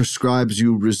doctor prescribes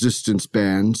you resistance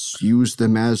bands, use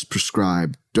them as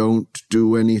prescribed. Don't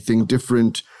do anything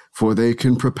different, for they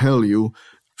can propel you,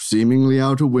 seemingly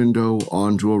out a window,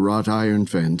 onto a wrought iron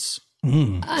fence.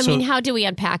 I mean, how do we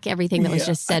unpack everything that was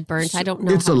just said, Burnt? I don't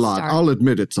know. It's a lot. Start. I'll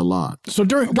admit it's a lot. So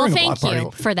during a block party, thank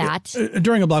you for that.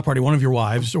 During a block party, one of your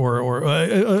wives, or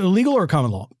legal or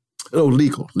common law? Oh,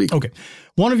 legal. Okay,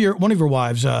 one of your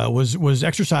wives was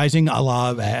exercising a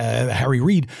la Harry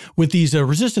Reid with these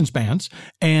resistance bands,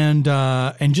 and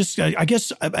just I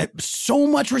guess so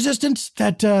much resistance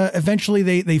that eventually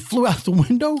they flew out the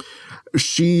window.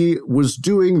 She was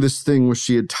doing this thing where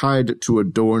she had tied it to a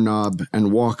doorknob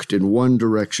and walked in one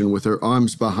direction with her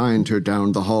arms behind her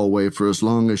down the hallway for as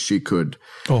long as she could.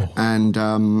 Oh. And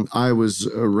I was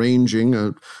arranging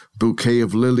a bouquet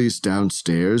of lilies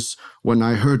downstairs when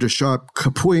I heard a sharp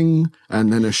kapwing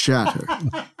and then a shatter.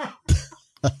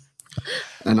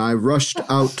 And I rushed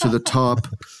out to the top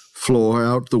floor,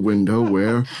 out the window,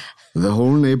 where the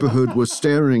whole neighborhood was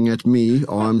staring at me,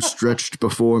 arms stretched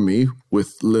before me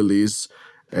with lilies,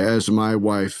 as my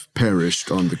wife perished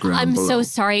on the ground I'm below. so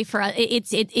sorry for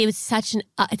it was such an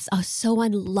it's so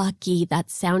unlucky.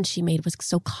 That sound she made was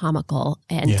so comical,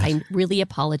 and Yes. I really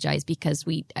apologize because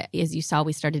we, as you saw,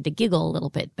 we started to giggle a little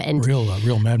bit. And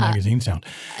Real Mad Magazine sound.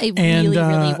 It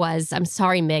really was. I'm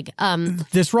sorry, Mig.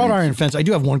 This wrought iron fence. I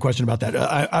do have one question about that.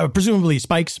 I presumably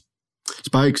spikes.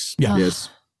 Spikes. Yeah. Yes.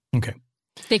 Okay.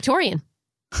 Victorian.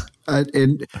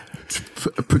 And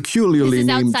peculiarly This is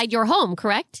named. outside your home,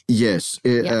 correct? Yes,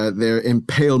 they're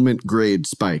impalement grade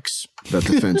spikes that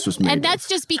the fence was made And that's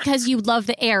just because you love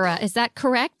the era. Is that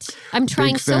correct? I'm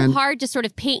trying so hard to sort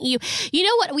of paint you. You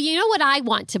know what I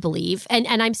want to believe, and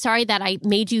I'm sorry that I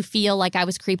made you feel like I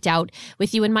was creeped out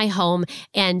with you in my home.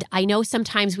 And I know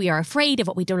sometimes we are afraid of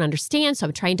what we don't understand, so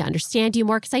I'm trying to understand you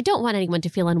more because I don't want anyone to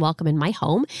feel unwelcome in my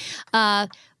home.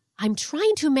 I'm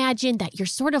trying to imagine that you're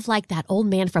sort of like that old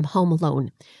man from Home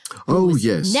Alone. Oh,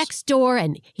 yes. Next door,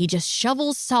 and he just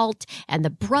shovels salt, and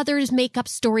the brothers make up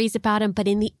stories about him, but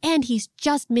in the end, he's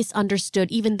just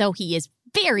misunderstood, even though he is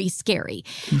very scary.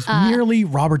 He's merely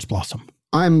Robert's Blossom.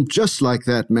 I'm just like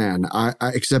that man,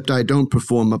 except I don't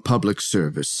perform a public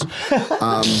service.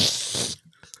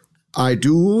 I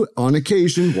do, on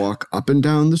occasion, walk up and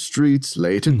down the streets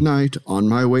late at night on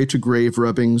my way to grave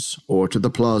rubbings or to the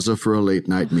plaza for a late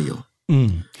night meal.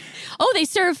 Oh, they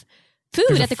serve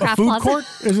food at the Craft Plaza. Court?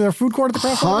 Is there a food court at the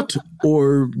Craft Hot Plaza?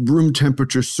 or room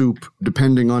temperature soup,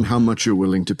 depending on how much you're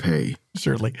willing to pay.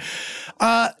 Certainly.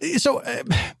 So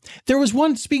there was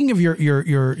one, speaking of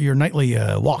your nightly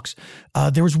walks,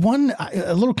 there was one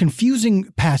a little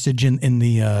confusing passage in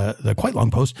the quite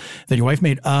long post that your wife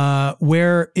made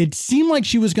where it seemed like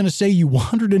she was going to say you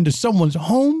wandered into someone's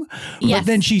home, but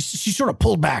then she sort of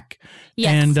pulled back.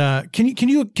 Yes. And can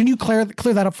you clear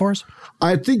that up for us?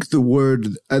 I think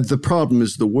the problem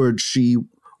is the word she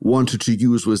wanted to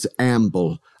use was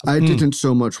amble. I didn't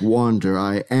so much wander.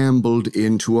 I ambled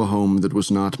into a home that was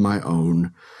not my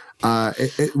own.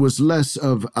 It was less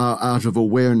of out of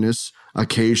awareness.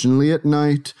 Occasionally at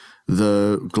night,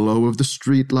 the glow of the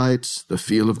streetlights, the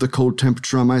feel of the cold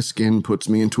temperature on my skin puts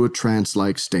me into a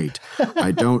trance-like state.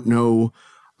 I don't know.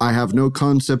 I have no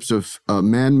concepts of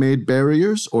man-made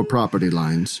barriers or property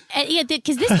lines. Yeah,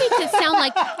 because this makes it sound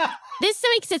like... This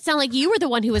makes it sound like you were the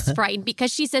one who was frightened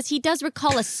because she says he does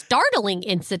recall a startling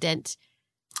incident.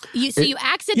 You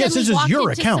accidentally Yes, this is walked your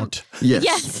into account.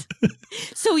 Yes.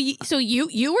 So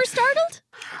you were startled?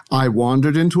 I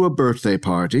wandered into a birthday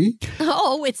party.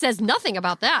 Oh, it says nothing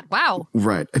about that. Wow.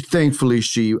 Right. Thankfully,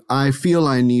 I feel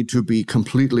I need to be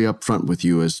completely upfront with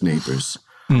you as neighbors.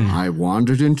 I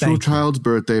wandered into a child's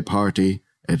birthday party,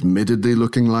 admittedly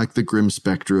looking like the grim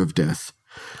specter of death.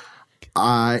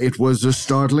 It was a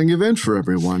startling event for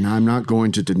everyone. I'm not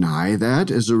going to deny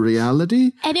that as a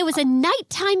reality. And it was a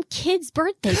nighttime kid's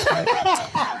birthday party.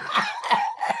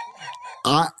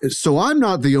 So I'm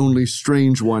not the only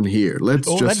strange one here. Let's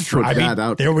just put that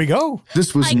out. There we go.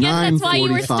 This was 9:45. I guess that's why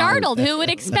you were startled. Who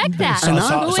would expect that?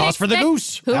 Sauce for the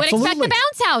goose. Who would expect the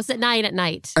bounce house at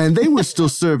night? And they were still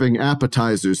serving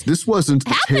appetizers. This wasn't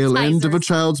the tail end of a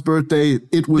child's birthday.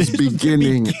 It was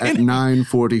beginning at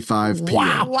 9:45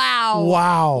 p.m.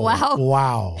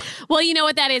 Wow. Well, you know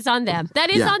what? That is on them.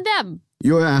 That is on them.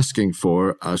 You're asking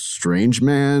for a strange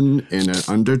man in an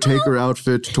Undertaker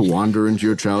outfit to wander into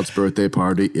your child's birthday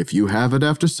party. If you have it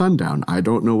after sundown, I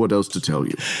don't know what else to tell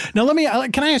you. Now,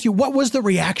 can I ask you, what was the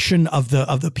reaction of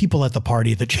the people at the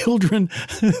party, the children,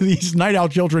 these night owl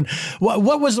children?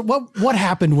 What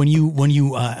happened when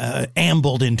you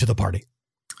ambled into the party?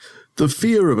 The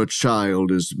fear of a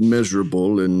child is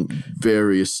measurable in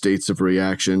various states of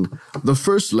reaction. The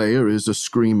first layer is a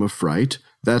scream of fright.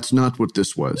 That's not what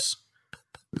this was.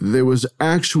 There was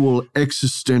actual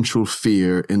existential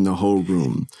fear in the whole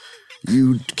room.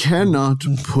 You cannot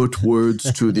put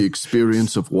words to the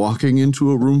experience of walking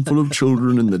into a room full of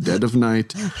children in the dead of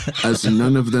night, as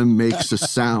none of them makes a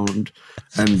sound,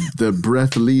 and the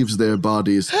breath leaves their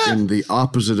bodies in the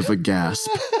opposite of a gasp.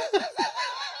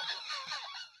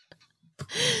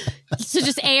 So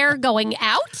just air going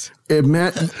out?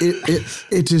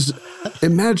 It is,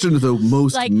 imagine the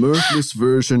most mirthless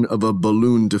version of a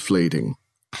balloon deflating.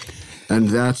 And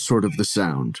that's sort of the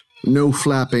sound. No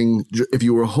flapping. If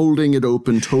you were holding it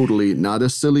open totally, not a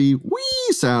silly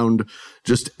wee sound,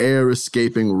 just air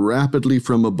escaping rapidly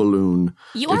from a balloon.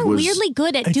 You are weirdly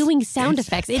good at doing sound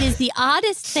effects. It is the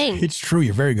oddest thing. It's true.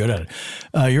 You're very good at it.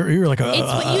 You're like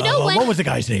what was the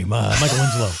guy's name? Michael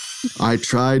Winslow. I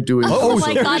tried doing. Oh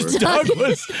my God, Doug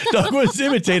was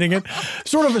imitating it.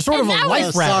 Sort of a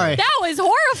life raft. Sorry. That was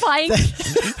horrifying.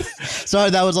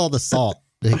 Sorry, that was all the salt.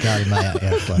 It got in my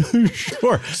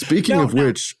Sure. Speaking of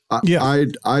which,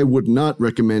 I would not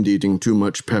recommend eating too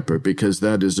much pepper because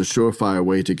that is a surefire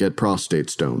way to get prostate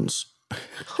stones.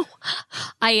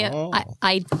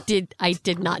 I did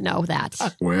not know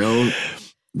that. Well,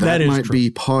 that might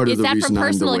be part of the reason. Is that from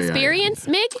personal experience,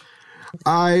 Mig?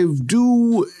 I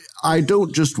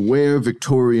don't just wear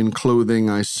Victorian clothing.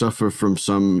 I suffer from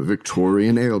some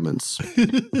Victorian ailments.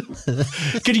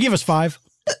 Could you give us 5?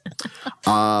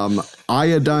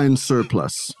 Iodine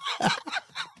surplus.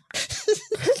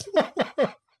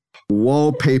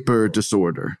 Wallpaper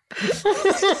disorder.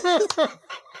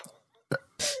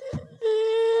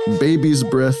 Baby's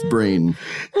breath brain.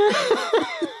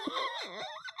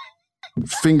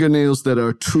 Fingernails that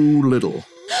are too little.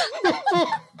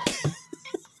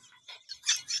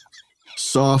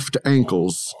 Soft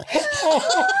ankles.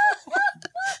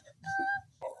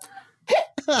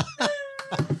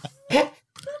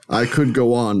 I could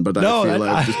go on, but I feel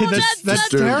like that's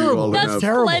terrible. That's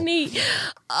terrible. Plenty.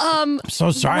 I'm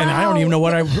so sorry. Wow. I don't even know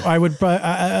what I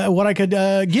could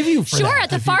give you for that. Sure, at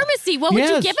the pharmacy. What would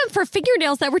you give him for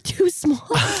fingernails that were too small?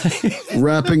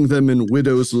 Wrapping them in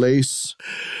widow's lace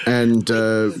and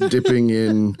dipping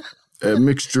in a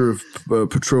mixture of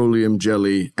petroleum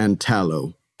jelly and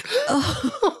tallow.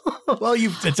 Well,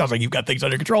 it sounds like you've got things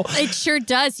under control. It sure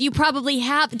does. You probably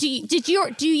have. Do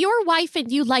your wife and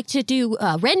you like to do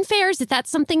Ren fairs? Is that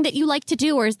something that you like to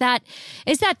do, or is that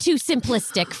too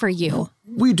simplistic for you?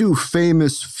 We do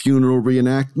famous funeral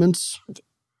reenactments.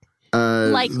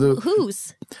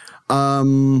 Whose?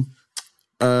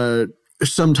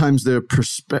 Sometimes they're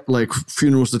like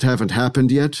funerals that haven't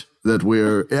happened yet.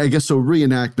 I guess so.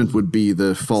 Reenactment would be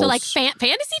the false. So like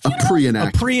fantasy funeral? A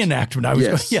pre-enactment. A pre-enactment.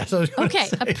 Yes. Okay,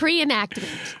 a pre-enactment.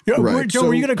 Right. Joe,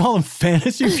 were you going to call them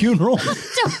fantasy funeral? Don't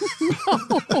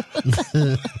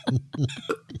know.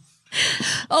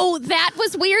 Oh, that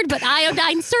was weird, but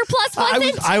iodine surplus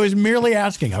wasn't? I was merely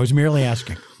asking.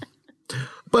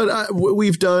 But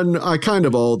we've done kind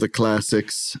of all the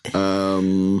classics.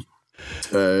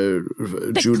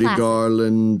 Judy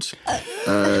Garland,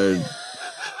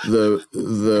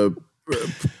 the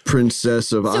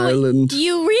Princess of Ireland.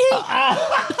 You really?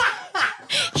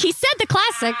 He said the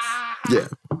classics. Yeah.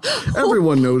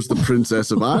 Everyone knows the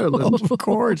Princess of Ireland. Of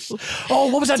course.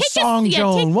 Oh, what was that song,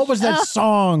 Joan? What was that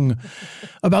song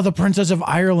about the Princess of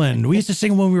Ireland? We used to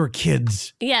sing when we were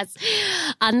kids. Yes.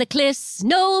 On the cliffs,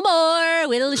 no more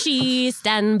will she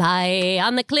stand by.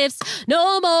 On the cliffs,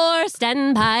 no more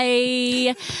stand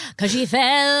by. 'Cause she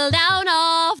fell down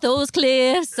off those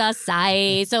cliffs a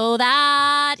sigh. So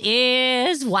that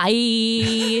is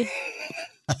why.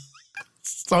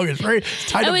 Song is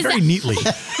tied up very neatly.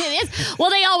 It is. Well,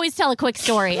 they always tell a quick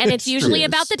story, and it's usually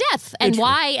about the death and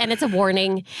why, and it's a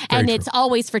warning, and it's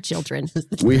always for children.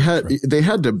 They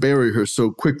had to bury her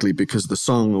so quickly because the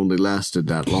song only lasted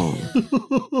that long.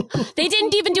 They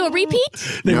didn't even do a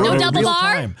repeat? No double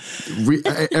R?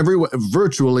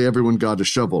 Virtually everyone got a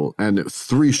shovel, and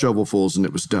 3 shovelfuls, and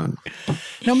it was done.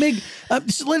 Now, Mig,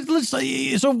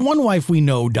 so one wife we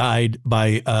know died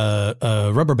by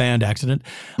a rubber band accident.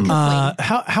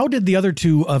 How did the other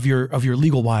 2 of your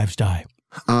legal wives die?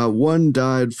 One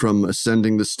died from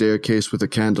ascending the staircase with a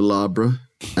candelabra,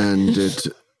 and it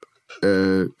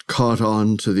caught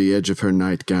on to the edge of her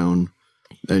nightgown,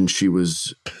 and she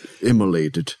was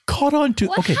immolated. Caught on to?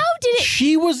 Okay. How did it?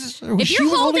 She was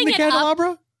holding the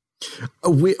candelabra? I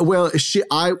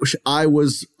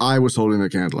was holding the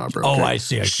candelabra. Okay? Oh, I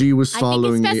see. She was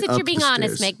following me up I think it's best that you're being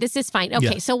honest, Meg. This is fine.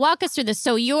 Okay, so walk us through this.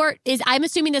 So I'm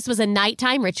assuming this was a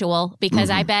nighttime ritual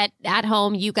because I bet at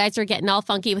home you guys are getting all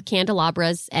funky with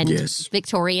candelabras and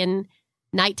Victorian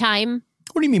nighttime.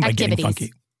 What do you mean by activities.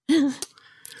 getting funky?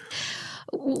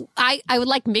 I would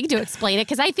like Mig to explain it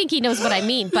because I think he knows what I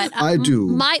mean. But I do.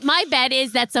 My bet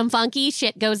is that some funky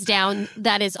shit goes down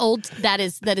that is old, that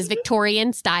is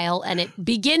Victorian style, and it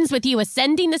begins with you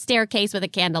ascending the staircase with a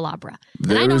candelabra.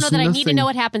 And I don't know that I need to know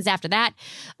what happens after that.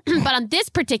 But on this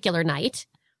particular night,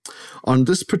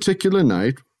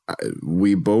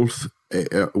 we both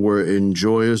were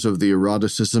enjoyers of the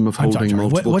eroticism of holding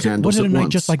multiple candles was it at a night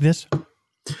once. just like this?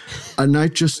 A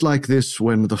night just like this,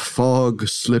 when the fog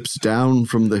slips down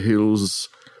from the hills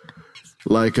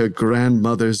like a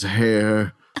grandmother's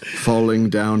hair falling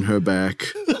down her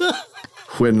back,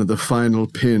 when the final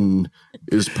pin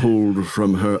is pulled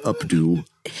from her updo.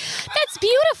 That's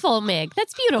beautiful, Mig.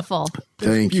 That's beautiful.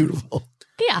 Thank you.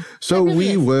 Yeah. So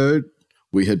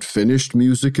we had finished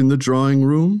music in the drawing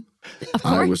room.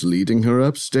 I was leading her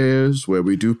upstairs where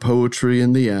we do poetry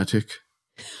in the attic.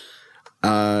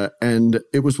 And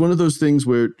it was one of those things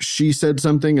where she said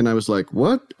something and I was like,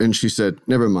 what? And she said,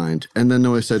 never mind. And then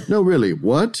I said, no, really,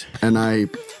 what? And I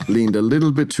leaned a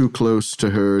little bit too close to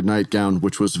her nightgown,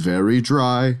 which was very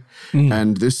dry.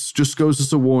 And this just goes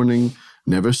as a warning,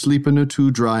 never sleep in a too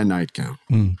dry nightgown.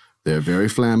 They're very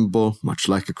flammable, much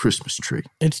like a Christmas tree.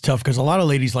 It's tough because a lot of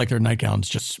ladies like their nightgowns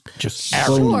just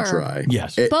bone dry.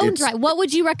 Yes. Bone dry. What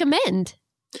would you recommend?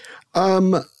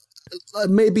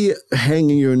 Maybe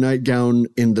hanging your nightgown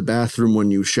in the bathroom when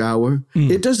you shower.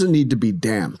 It doesn't need to be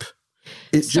damp.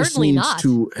 It Certainly just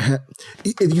needs to.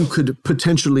 If you could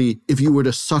potentially, if you were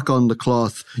to suck on the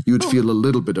cloth, you'd feel a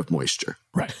little bit of moisture.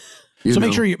 Right. So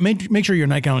make sure your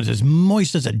nightgown is as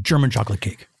moist as a German chocolate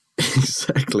cake.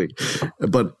 Exactly,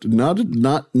 but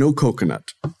no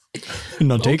coconut.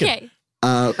 No, take it.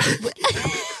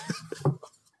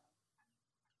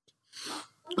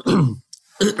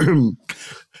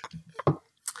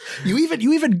 You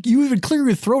even clear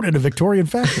your throat in a Victorian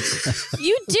fashion.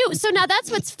 You do. So now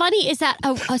that's what's funny is that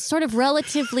a sort of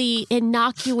relatively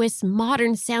innocuous,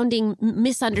 modern-sounding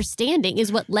misunderstanding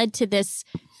is what led to this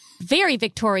very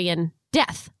Victorian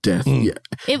death. Yeah.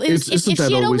 Isn't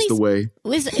that always the way?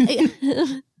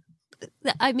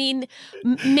 I mean,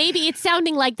 maybe it's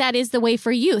sounding like that is the way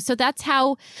for you. So that's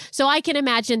how. So I can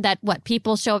imagine that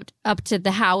people show up to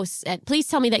the house. And please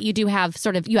tell me that you have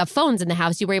phones in the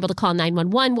house. You were able to call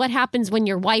 911. What happens when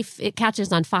your wife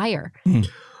catches on fire?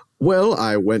 Well,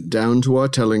 I went down to our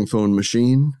telephone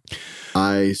machine.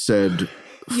 I said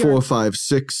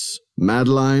 456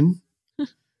 Madeline.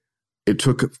 It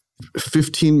took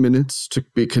 15 minutes to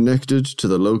be connected to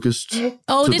the locust.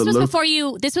 Oh, this was before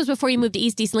you moved to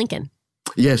East Lincoln.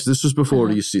 Yes, this was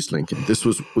before East Lincoln. This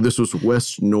was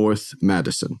West North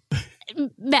Madison.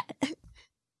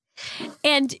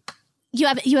 And you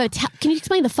have can you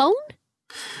explain the phone?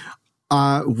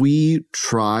 We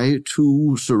try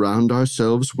to surround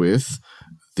ourselves with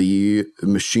the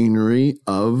machinery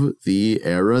of the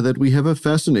era that we have a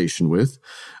fascination with.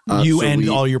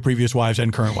 All your previous wives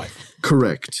and current wife.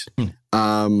 Correct.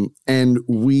 And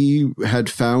we had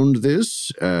found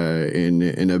this in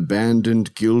an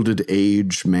abandoned Gilded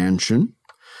Age mansion.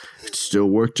 It still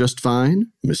worked just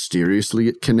fine. Mysteriously,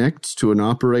 it connects to an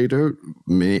operator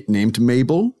named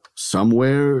Mabel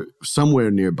somewhere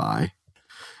nearby.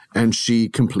 and she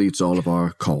completes all of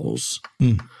our calls.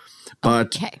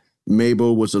 But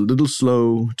Mabel was a little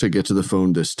slow to get to the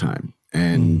phone this time.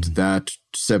 And that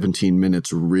 17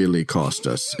 minutes really cost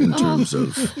us in terms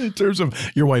of... in terms of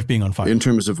your wife being on fire. In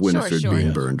terms of Winifred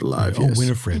being burned alive, yes.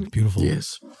 Winifred, beautiful.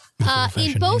 Yes.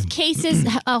 In both cases,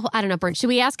 I don't know, Brent, should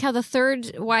we ask how the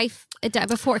third wife died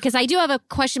before? Because I do have a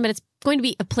question, but it's going to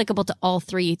be applicable to all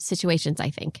three situations,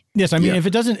 I think. Yes, I mean, if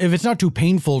it's not too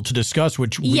painful to discuss,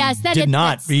 which we did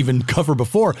not even cover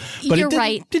before, but you're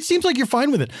right. It seems like you're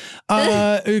fine with it.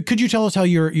 Could you tell us how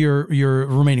your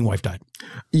remaining wife died?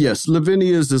 Yes,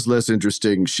 Lavinia's is less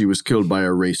interesting. She was killed by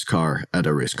a race car at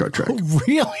a race car track.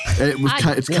 Really?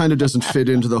 It kind of doesn't fit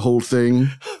into the whole thing,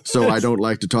 so I don't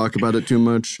like to talk about it too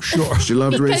much. Sure. She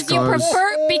loved race cars.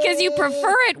 Because you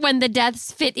prefer it when the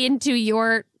deaths fit into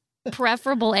your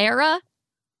preferable era?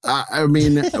 I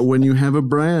mean, when you have a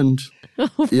brand,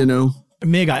 you know.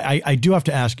 Meg, I do have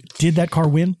to ask, did that car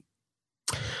win?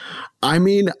 I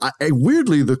mean,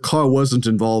 weirdly, the car wasn't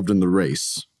involved in the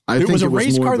race. It was a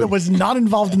race car that was not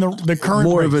involved in the current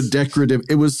more race. Of a decorative.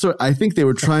 It was. I think they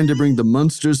were trying to bring the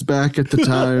Munsters back at the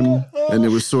time, and it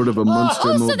was sort of a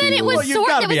Munster mobile. So then it was you've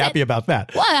got to be happy about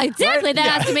that. Well, exactly. That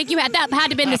has to make you that had to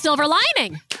have been the silver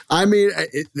lining. I mean,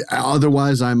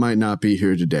 otherwise I might not be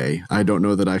here today. I don't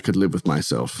know that I could live with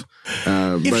myself.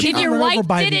 Did your wife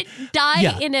didn't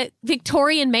die in a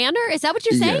Victorian manner? Is that what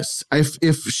you're saying? Yes.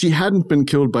 If she hadn't been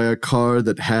killed by a car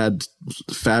that had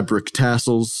fabric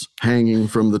tassels hanging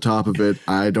from the top of it,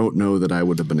 I don't know that I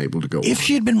would have been able to go. If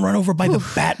she had been run over by the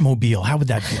Batmobile, how would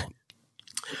that feel?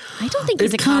 I don't think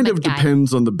he's a It kind of guy.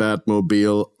 depends on the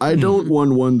Batmobile. I don't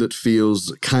want one that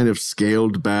feels kind of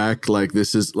scaled back, like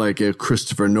this is like a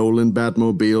Christopher Nolan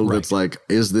Batmobile. That's like,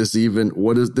 is this even,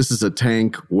 this is a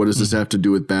tank. What does this have to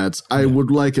do with bats? I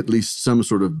would like at least some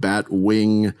sort of bat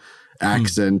wing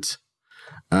accent.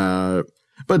 But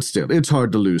still, it's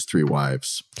hard to lose three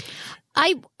wives.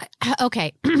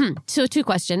 Okay. So 2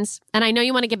 questions. And I know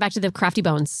you want to get back to the crafty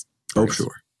bones. Oh,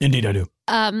 sure. Indeed, I do.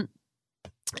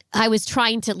 I was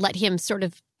trying to let him sort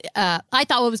of, I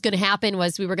thought what was going to happen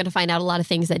was we were going to find out a lot of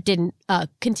things that didn't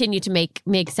continue to make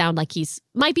Mig sound like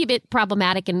might be a bit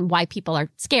problematic and why people are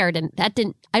scared. And that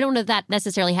didn't, I don't know if that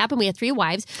necessarily happened. We had 3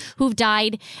 wives who've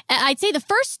died. I'd say the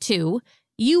first 2,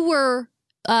 you were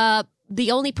the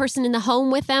only person in the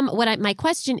home with them. My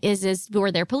question is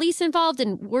were there police involved,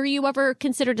 and were you ever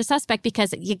considered a suspect?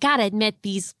 Because you got to admit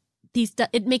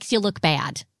it makes you look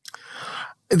bad.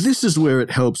 This is where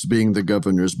it helps being the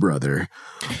governor's brother.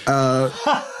 I'm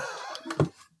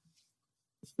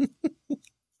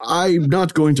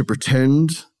not going to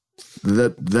pretend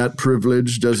that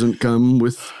privilege doesn't come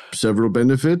with several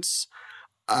benefits.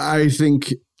 I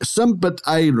think but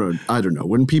I don't know.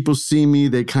 When people see me,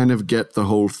 they kind of get the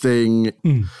whole thing.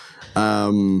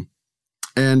 And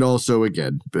also,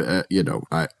 again,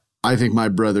 I think my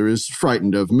brother is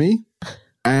frightened of me,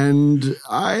 and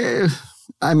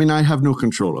I mean, I have no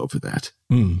control over that.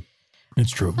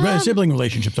 It's true. Sibling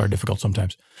relationships are difficult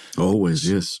sometimes. Always,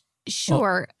 yes.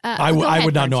 Sure. I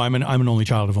would not know. I'm an only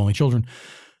child of only children.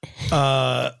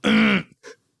 I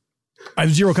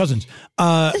have 0 cousins.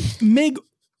 Mig,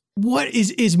 what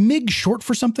is Mig short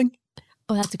for something?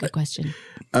 Oh, that's a good question.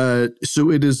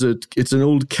 So it's an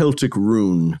old Celtic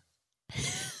rune.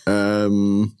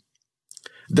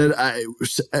 That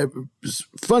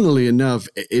funnily enough,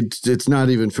 it's not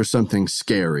even for something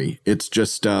scary. It's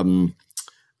just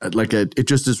it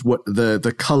just is what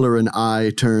the color an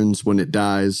eye turns when it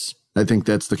dies. I think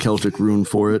that's the Celtic rune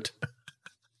for it.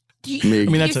 Mig.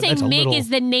 You're saying Mig is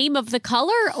the name of the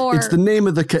color, or it's the name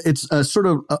of it's sort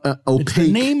of opaque. It's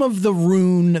the name of the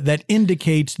rune that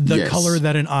indicates the color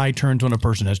that an eye turns when a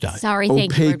person has died. Sorry,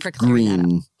 thank you for clearing that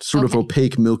up. Sort of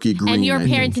opaque, milky green. And your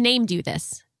parents named you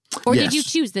this. Or did you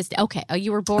choose this? Okay. Oh,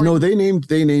 you were born. No, they named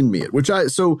me it,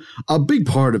 so a big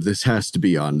part of this has to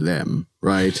be on them,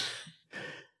 right?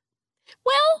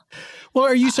 Well,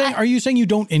 are you saying you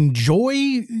don't enjoy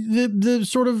the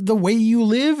sort of the way you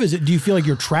live? Do you feel like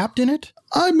you're trapped in it?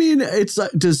 I mean, it's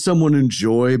does someone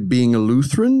enjoy being a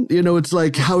Lutheran? It's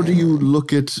like, how do you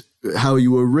look at how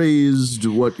you were raised,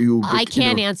 I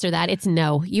can't answer that. It's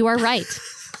no. You are right.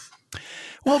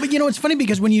 Well, but it's funny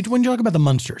because when you talk about the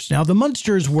Munsters, now the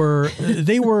Munsters were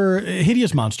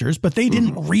hideous monsters, but they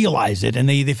didn't realize it, and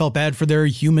they felt bad for their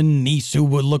human niece who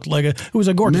was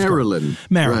a gorgeous Marilyn,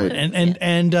 right.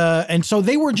 and so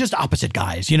they were just opposite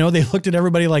guys. They looked at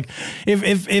everybody like,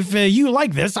 if you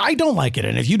like this, I don't like it,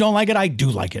 and if you don't like it, I do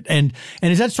like it, and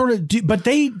is that sort of? But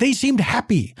they seemed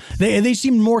happy. They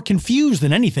seemed more confused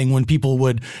than anything when people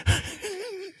would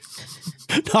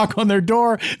knock on their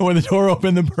door, and when the door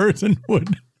opened, the person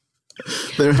would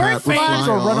Their hat would fly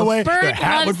or run off. away. Their Bert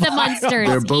hat loves would the fly Munsters.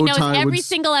 Their He bow knows tie every would-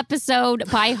 single episode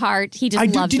by heart. He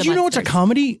just loves Did the you know it's a Munsters.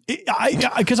 comedy?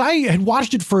 Because I had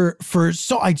watched it for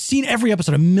so I'd seen every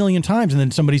episode a million times, and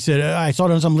then somebody said I saw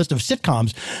it on some list of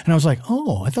sitcoms, and I was like,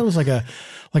 oh, I thought it was like a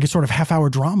sort of half-hour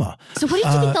drama. So what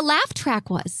did you think the laugh track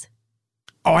was?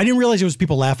 Oh, I didn't realize it was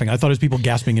people laughing. I thought it was people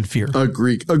gasping in fear. A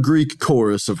Greek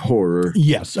chorus of horror.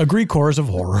 Yes, a Greek chorus of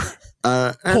horror.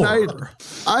 And Horror.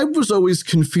 I was always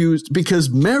confused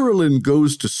because Marilyn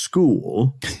goes to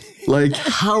school. Like,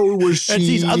 how was she? And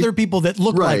sees other people that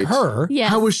look like her.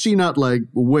 Yes. How was she not like,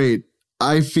 wait,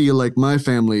 I feel like my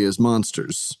family is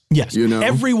monsters. Yes. You know?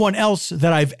 Everyone else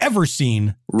that I've ever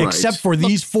seen, Right. except for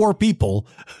these 4 people,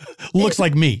 looks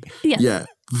like me. Yes. Yeah.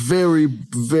 Very,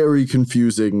 very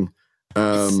confusing.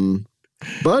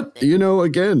 But, you know,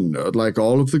 again, like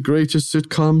all of the greatest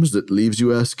sitcoms, that leaves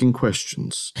you asking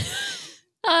questions.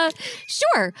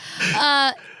 Sure.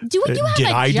 Do you have Did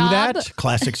a I job? do that?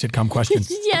 Classic sitcom question.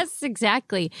 Yes,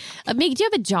 exactly. Meg, do you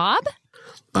have a job?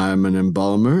 I'm an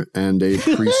embalmer and a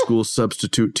preschool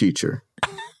substitute teacher.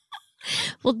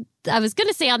 Well, I was going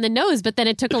to say on the nose, but then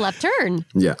it took a left turn.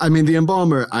 Yeah, I mean, the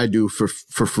embalmer I do for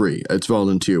free. It's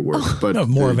volunteer work. But No,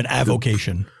 more of an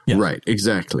avocation. Yeah. Right,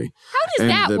 exactly. How does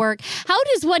that work? How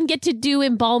does one get to do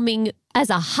embalming as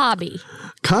a hobby?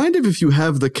 Kind of, if you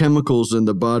have the chemicals and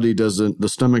the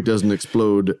stomach doesn't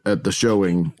explode at the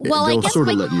showing, Well, I they'll guess sort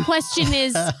of my let you. question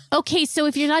is, okay, so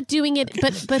if you're not doing it,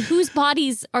 but whose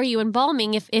bodies are you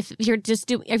embalming if you're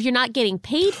just if you're not getting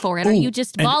paid for it? Are you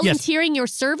just and yes. volunteering your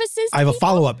services? I have a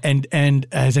follow-up. And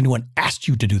has anyone asked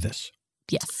you to do this?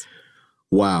 Yes.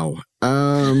 Wow.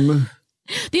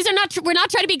 These are not, we're not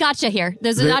trying to be gotcha here.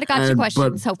 Those are not gotcha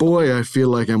questions. But boy, I feel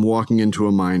like I'm walking into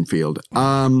a minefield.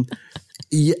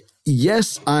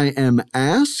 Yes, I am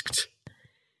asked.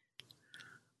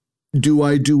 Do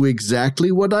I do exactly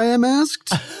what I am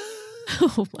asked?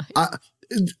 Oh my.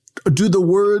 Do the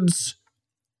words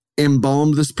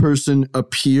embalm this person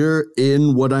appear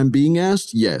in what I'm being asked?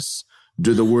 Yes.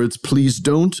 Do the words please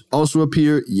don't also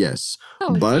appear? Yes.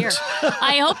 Oh, but dear.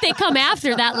 I hope they come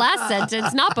after that last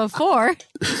sentence, not before.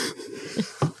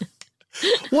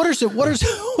 What are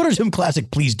some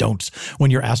classic please don'ts when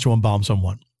you're asked to embalm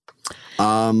someone?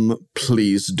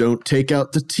 Please don't take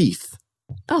out the teeth.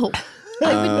 Oh,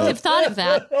 I wouldn't have thought of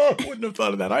that. I wouldn't have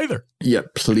thought of that either. Yeah,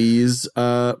 please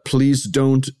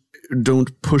don't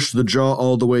push the jaw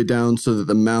all the way down so that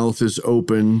the mouth is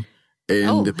open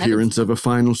in the appearance of a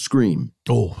final scream.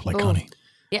 Oh, like Connie.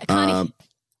 Yeah, Connie.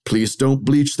 Please don't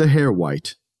bleach the hair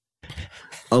white.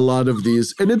 A lot of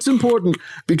these, and it's important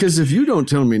because if you don't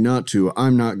tell me not to,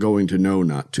 I'm not going to know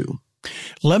not to.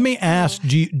 Let me ask,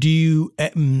 do you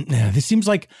this seems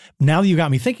like now that you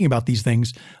got me thinking about these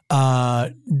things,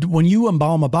 when you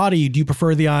embalm a body, do you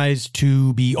prefer the eyes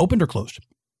to be opened or closed?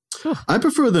 I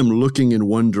prefer them looking in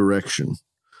one direction,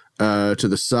 to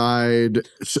the side,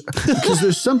 because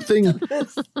there's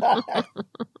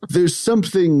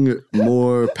something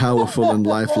more powerful and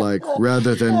lifelike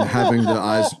rather than having the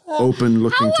eyes open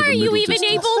looking to the middle. How are you even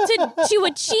distance. able to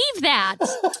achieve that?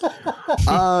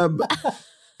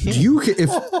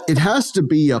 If it has to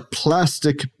be a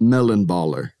plastic melon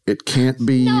baller, it can't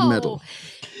be metal.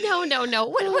 No.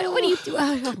 What do you do?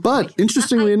 Oh, But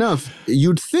interestingly enough,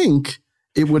 you'd think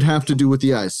it would have to do with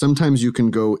the eyes. Sometimes you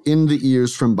can go in the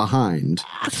ears from behind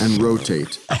and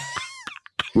rotate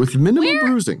with minimal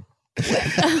bruising.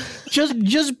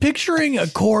 Just picturing a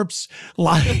corpse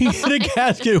lying in a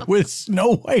casket with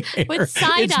snow white hair, With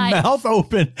side its eye. mouth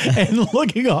open and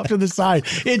looking off to the side.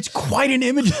 It's quite an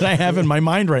image that I have in my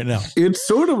mind right now. It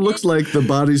sort of looks like the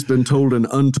body's been told an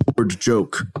untoward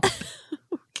joke.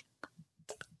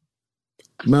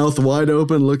 Mouth wide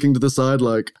open, looking to the side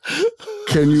like,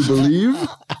 can you believe?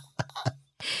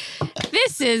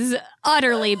 This is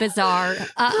utterly bizarre.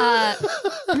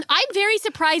 I'm very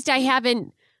surprised I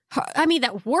haven't. I mean,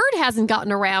 that word hasn't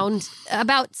gotten around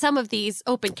about some of these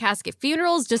open casket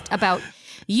funerals, just about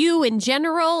you in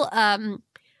general. I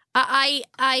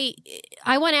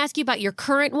want to ask you about your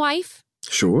current wife.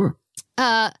 Sure.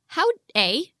 How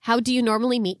do you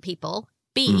normally meet people?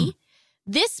 B,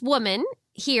 this woman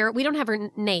here, we don't have her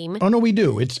name. Oh no, we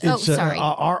do. It's sorry.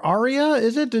 Aria,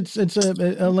 is it? It's let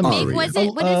me. Meg, was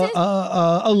it? What is it?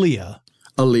 Aaliyah.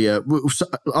 Aria,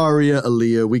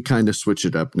 Aaliyah, we kind of switch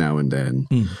it up now and then.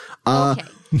 Okay.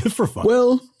 For fun.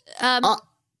 Well,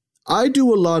 I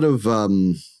do a lot of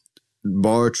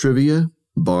bar trivia,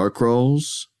 bar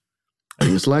crawls,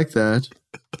 things like that.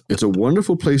 It's a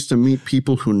wonderful place to meet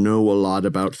people who know a lot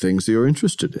about things you're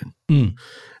interested in.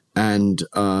 And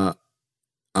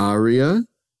Aaliyah,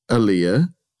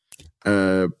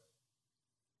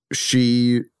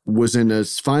 she was in a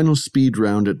final speed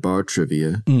round at bar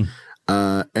trivia,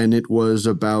 and it was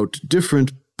about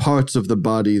different parts of the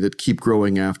body that keep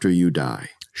growing after you die.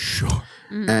 Sure.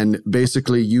 And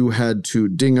basically you had to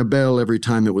ding a bell every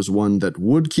time it was one that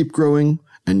would keep growing,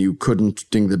 and you couldn't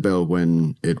ding the bell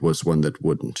when it was one that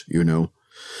wouldn't, you know?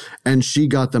 And she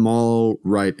got them all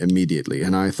right immediately.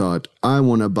 And I thought, I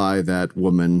want to buy that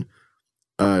woman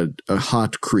a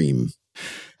hot cream.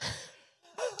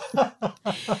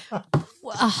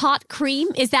 A hot cream?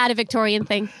 Is that a Victorian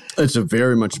thing? It's a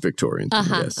very much Victorian thing,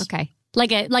 yes. Okay.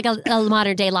 Like a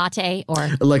modern day latte,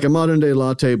 or like a modern day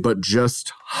latte, but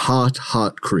just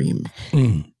hot cream.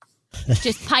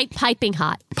 Just piping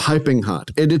hot. Piping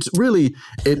hot. And it's really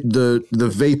the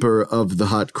vapor of the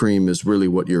hot cream is really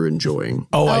what you're enjoying.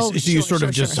 So you sort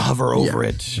of just hover over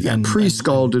it. Yeah,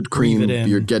 pre-scalded cream.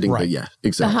 You're getting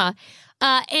exactly.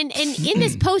 And in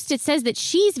this post, it says that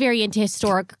she's very into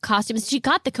historic costumes. She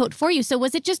got the coat for you. So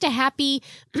was it just a happy,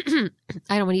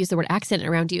 I don't want to use the word accident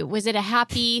around you. Was it a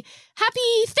happy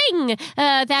thing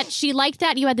that she liked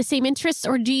that? You had the same interests?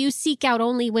 Or do you seek out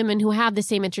only women who have the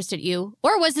same interest as you?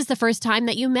 Or was this the first time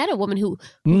that you met a woman who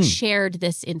shared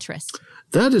this interest?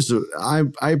 That is, I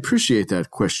appreciate that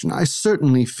question. I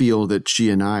certainly feel that she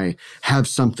and I have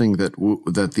something that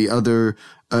the other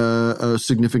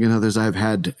significant others I've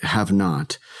had have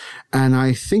not. And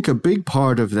I think a big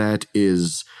part of that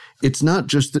is it's not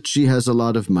just that she has a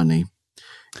lot of money.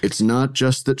 It's not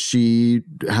just that she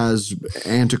has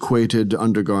antiquated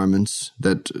undergarments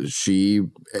that she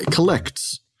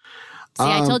collects. See,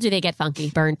 I told you they get funky,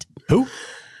 burnt. Who?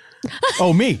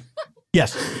 Oh, me.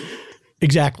 Yes,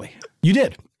 exactly. You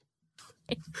did.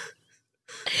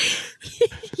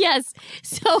 Yes.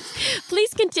 So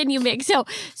please continue, Mig. So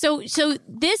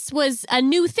this was a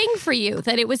new thing for you,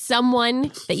 that it was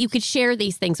someone that you could share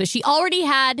these things. So she already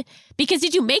had, because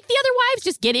did you make the other wives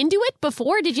just get into it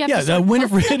before? Did you have to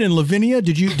Winifred and Lavinia,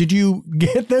 did you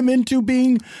get them into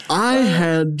being? I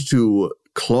had to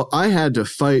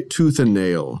fight tooth and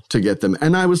nail to get them.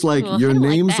 And I was like, your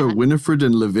names are Winifred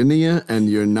and Lavinia, and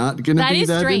you're not going to be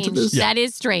that strange. into this? Yeah. That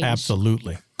is strange.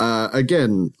 Absolutely.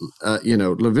 Again,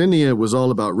 Lavinia was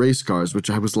all about race cars, which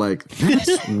I was like,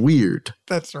 that's weird.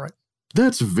 That's right.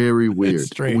 That's very weird. It's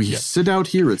strange, we sit out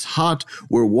here. It's hot.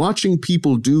 We're watching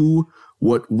people do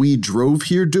what we drove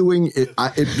here doing. It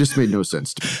just made no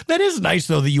sense to me. That is nice,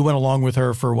 though, that you went along with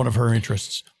her for one of her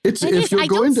interests. I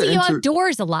don't see you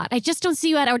outdoors a lot. I just don't see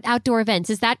you at outdoor events.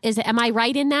 Am I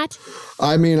right in that?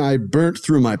 I mean, I burnt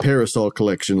through my parasol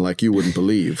collection like you wouldn't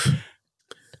believe.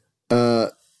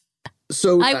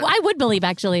 So I would believe,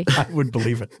 actually. I would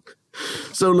believe it.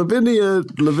 So Lavinia,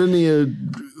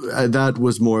 that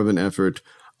was more of an effort.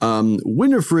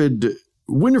 Winifred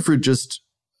just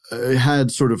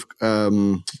had sort of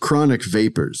chronic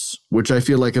vapors, which I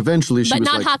feel like eventually she was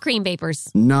not like, hot cream vapors.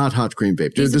 Not hot cream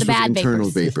vapors. This was internal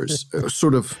vapors,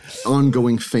 sort of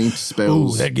ongoing faint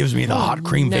spells. Ooh, that gives me the hot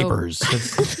cream vapors.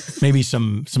 That's maybe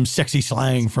some sexy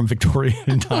slang from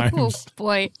Victorian times. Oh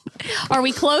boy, are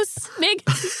we close, Mig?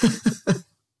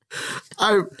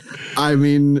 I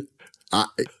mean,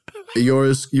 you're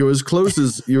as close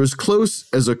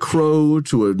as a crow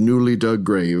to a newly dug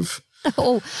grave.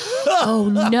 Oh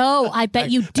no! I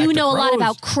bet you do know a lot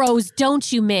about crows,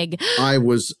 don't you, Mig? I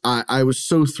was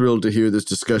so thrilled to hear this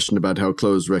discussion about how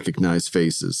crows recognize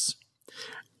faces.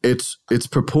 It's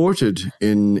purported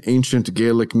in ancient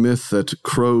Gaelic myth that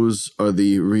crows are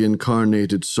the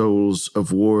reincarnated souls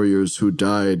of warriors who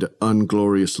died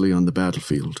ungloriously on the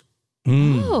battlefield.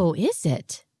 Oh, is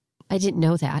it? I didn't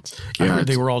know that. I heard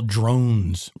they were all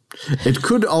drones. They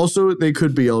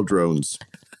could be all drones.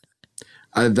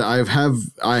 I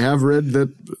have read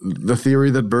that the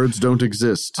theory that birds don't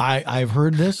exist. I've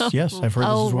heard this. Yes, I've heard this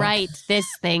as well. Right, this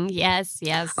thing. Yes.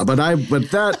 But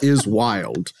that is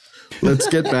wild. Let's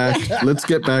get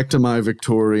back to my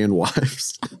Victorian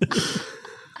wives.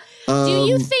 Do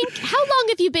you think, how long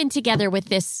have you been together with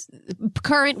this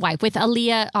current wife, with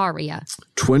Aaliyah Aria?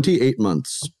 28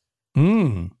 months.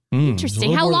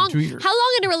 Interesting. How long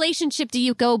in a relationship do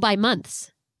you go by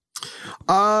months?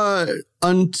 Until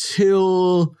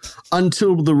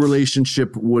the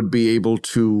relationship would be able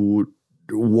to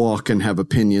walk and have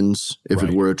opinions if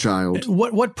it were a child.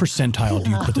 What percentile do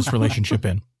you put this relationship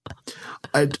in?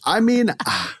 I mean,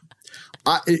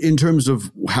 in terms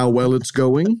of how well it's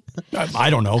going,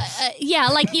 I don't know. Yeah,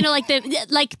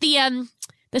 the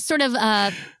sort of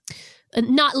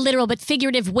not literal but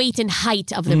figurative weight and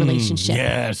height of the relationship.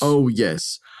 Yes. Oh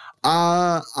yes.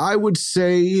 I would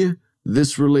say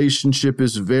this relationship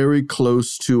is very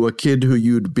close to a kid who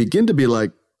you'd begin to be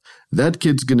like, that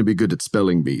kid's going to be good at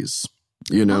spelling bees.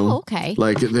 You know, okay.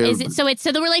 Like so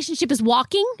the relationship is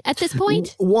walking at this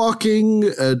point. Walking,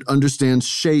 understands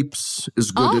shapes,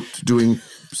 is good at doing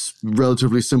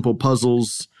relatively simple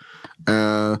puzzles,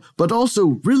 but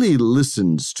also really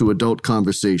listens to adult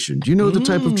conversation. Do you know the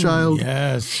type of child?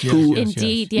 Yes,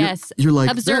 Indeed, yes. You're like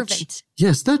observant.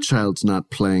 That child's not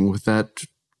playing with that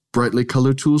brightly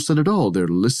colored tool set at all. They're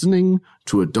listening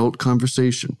to adult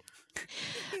conversation.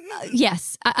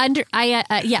 Yes.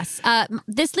 Yes.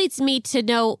 This leads me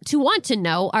to want to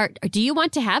know, do you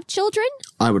want to have children?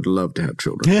 I would love to have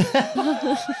children.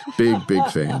 Big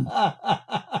fan.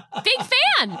 Big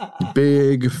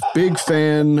fan. Big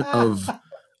fan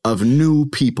of new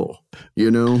people, you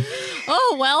know?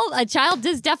 Oh, well, a child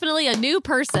is definitely a new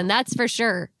person. That's for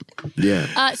sure.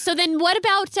 Yeah. So then what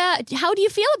about, how do you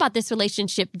feel about this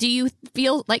relationship? Do you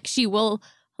feel like she will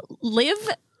live,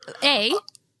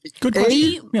 Good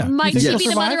question. Might she be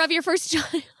the mother of your first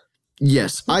child?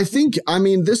 Yes.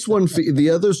 This one, the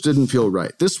others didn't feel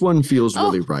right. This one feels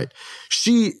really right.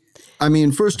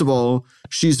 First of all,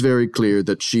 she's very clear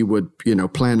that she would,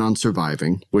 plan on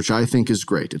surviving, which I think is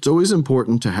great. It's always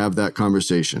important to have that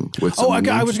conversation with someone.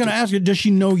 I was going to ask you, does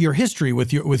she know your history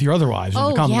with your other wives?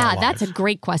 That's a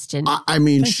great question.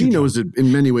 She knows it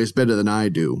in many ways better than I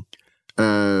do.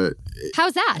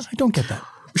 How's that? I don't get that.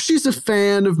 She's a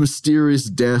fan of mysterious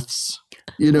deaths.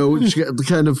 She's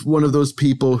kind of one of those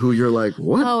people who you're like,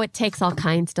 what? Oh, it takes all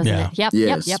kinds, doesn't it? Yep.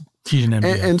 She's an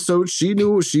MBA. And so she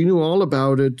knew all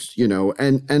about it,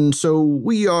 and so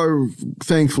we are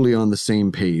thankfully on the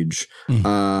same page.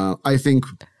 I think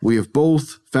we have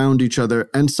both found each other.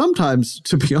 And sometimes,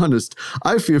 to be honest,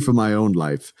 I fear for my own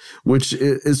life, which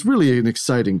is really an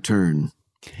exciting turn.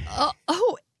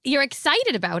 Oh, you're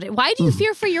excited about it. Why do you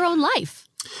fear for your own life?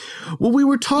 Well, we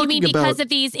were talking about... You mean because of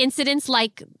these incidents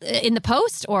like in the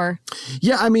Post, or?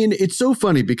 Yeah, it's so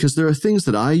funny because there are things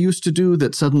that I used to do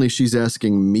that suddenly she's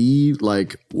asking me,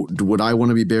 like, would I want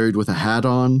to be buried with a hat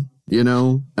on,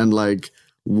 And like,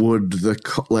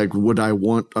 would I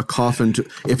want a coffin to...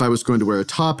 If I was going to wear a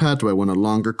top hat, do I want a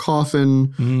longer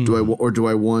coffin? Do I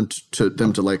want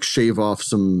them to like shave off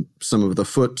some of the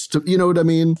foot? You know what I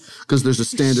mean? Because there's a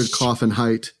standard coffin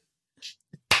height.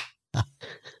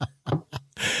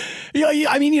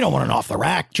 You don't want an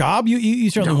off-the-rack job. You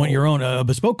certainly want your own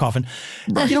bespoke coffin.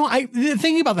 Right.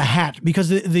 Thinking about the hat, because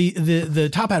the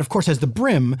top hat, of course, has the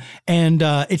brim, and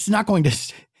it's not going to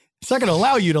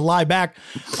allow you to lie back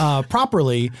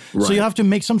properly. Right. So you have to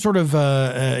make some sort of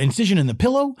incision in the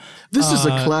pillow. This is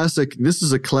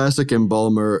a classic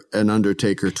embalmer and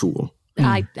undertaker tool.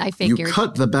 I figured. You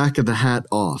cut the back of the hat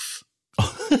off.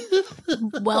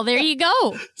 Well, there you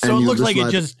go. So it looks like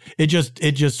it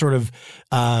just sort of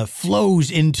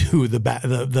flows into the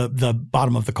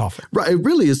bottom of the coffin. Right. It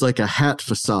really is like a hat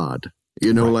facade,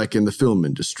 like in the film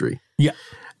industry. Yeah.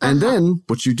 And then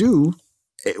what you do,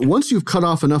 once you've cut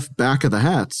off enough back of the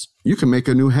hats, you can make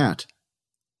a new hat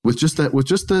with just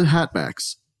the hat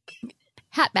backs.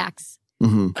 Hat backs.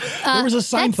 Mm-hmm. There was a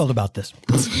Seinfeld about this.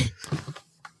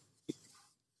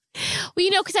 Well,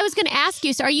 because I was going to ask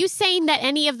you, so are you saying that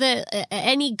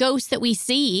any ghost that we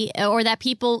see or that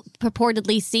people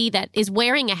purportedly see that is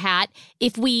wearing a hat,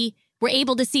 if we were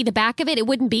able to see the back of it, it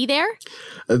wouldn't be there?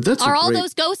 Are all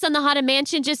those ghosts on the Haunted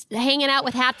Mansion just hanging out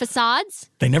with hat facades?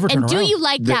 They never turn around. And do you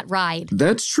like that ride?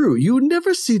 That's true. You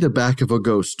never see the back of a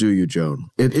ghost, do you, Joan?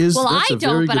 It is. Well, I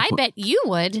don't, but I bet you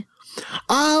would.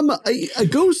 A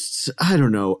ghost, I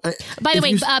don't know. By the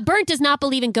way, Burnt does not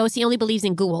believe in ghosts. He only believes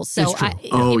in ghouls. So I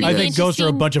think ghosts are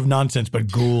a bunch of nonsense,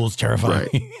 but ghouls terrifying.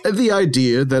 Right. The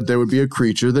idea that there would be a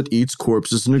creature that eats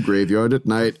corpses in a graveyard at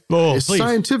night is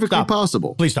scientifically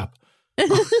possible. Please stop.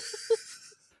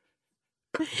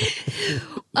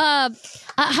 I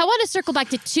want to circle back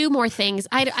to two more things.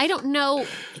 I don't know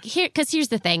here, because here's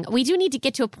the thing. We do need to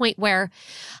get to a point where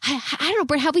I don't know,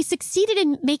 Brent, have we succeeded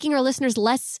in making our listeners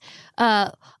less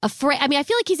afraid? I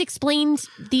feel like he's explained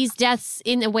these deaths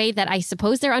in a way that I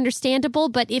suppose they're understandable.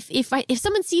 But if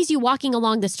someone sees you walking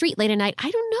along the street late at night, I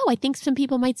don't know. I think some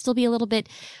people might still be a little bit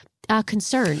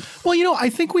concerned. Well, I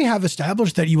think we have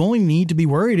established that you only need to be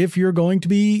worried if you're going to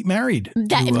be married.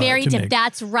 Married to Mig.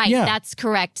 That's right. Yeah. That's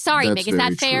correct. Sorry, Mig. Is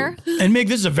that fair? And Mig,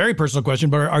 this is a very personal question,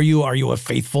 but are you a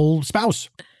faithful spouse?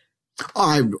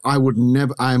 I would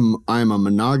never. I'm a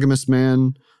monogamous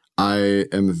man. I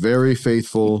am very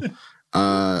faithful.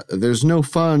 There's no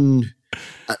fun.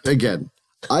 Again,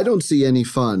 I don't see any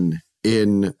fun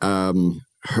in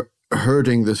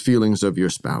hurting the feelings of your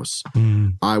spouse.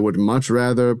 I would much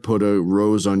rather put a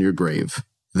rose on your grave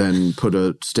than put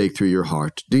a stake through your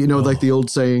heart. Do you know, like the old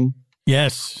saying?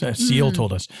 Yes, Seal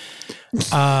told us.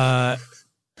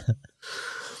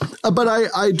 But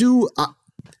I do.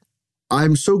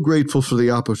 I'm so grateful for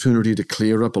the opportunity to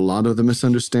clear up a lot of the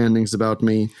misunderstandings about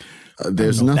me.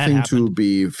 There's nothing to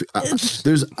be.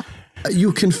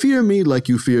 You can fear me like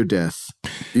you fear death.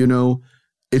 You know,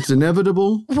 it's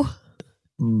inevitable.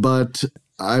 But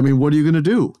I mean, what are you going to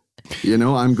do? You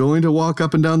know, I'm going to walk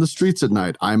up and down the streets at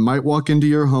night. I might walk into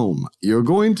your home. You're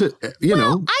going to,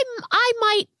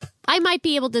 I might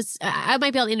be able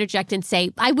to interject and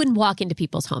say I wouldn't walk into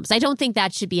people's homes. I don't think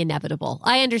that should be inevitable.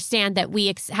 I understand that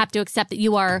we have to accept that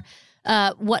you are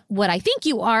what I think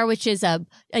you are, which is a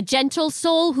gentle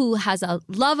soul who has a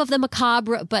love of the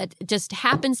macabre, but just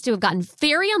happens to have gotten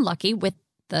very unlucky with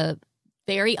the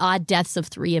very odd deaths of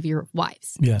 3 of your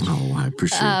wives. Yes. Oh, I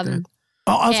appreciate that.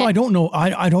 Also, I don't know.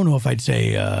 I don't know if I'd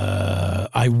say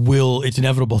I will. It's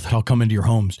inevitable that I'll come into your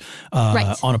homes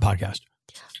on a podcast.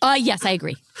 Yes, I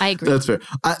agree. That's fair.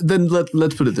 Then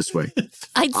let's put it this way.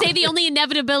 I'd say the only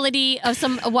inevitability of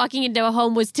walking into a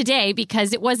home was today,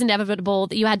 because it was inevitable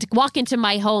that you had to walk into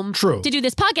my home to do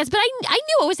this podcast. But I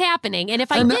knew it was happening, and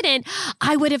if I didn't,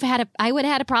 I would have had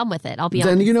a problem with it. I'll be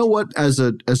honest. Then you know what? As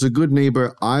a good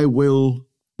neighbor, I will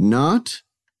not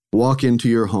walk into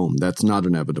your home. That's not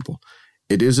inevitable.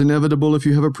 It is inevitable if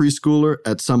you have a preschooler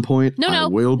at some point. I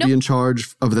will be in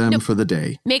charge of them for the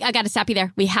day. Meg, I got to stop you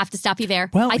there. We have to stop you there.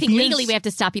 Well, I think legally we have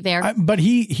to stop you there. But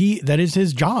he that is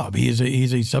his job. He's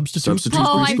a substitute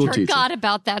preschool teacher. I forgot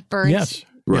about that, Bert. Yes.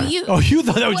 Right. You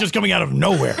thought that was just coming out of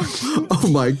nowhere. Oh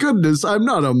my goodness, I'm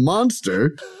not a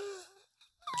monster.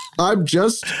 I'm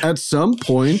just at some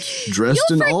point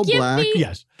dressed in all black.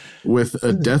 Yes. With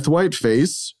a death white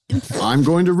face. I'm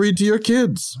going to read to your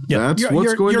kids. That's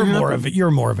what's going to happen.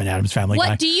 You're more of an Addams Family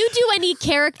guy. Do you do any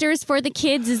characters for the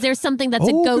kids? Is there something that's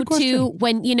a go-to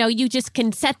when, you just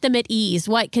can set them at ease?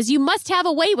 What? Because you must have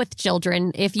a way with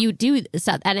children if you do,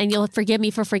 and you'll forgive me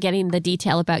for forgetting the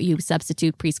detail about you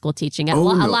substitute preschool teaching. A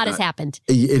lot has happened.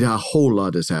 A whole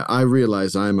lot has happened. I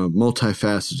realize I'm a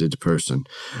multifaceted person.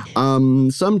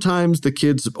 Sometimes the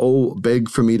kids beg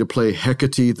for me to play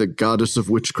Hecate, the goddess of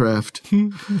witchcraft.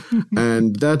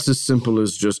 And that's as simple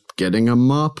as just getting a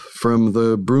mop from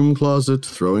the broom closet,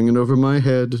 throwing it over my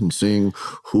head, and saying,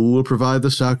 "Who will provide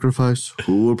the sacrifice?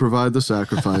 Who will provide the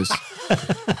sacrifice?"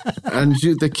 And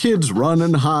the kids run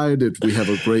and hide. We have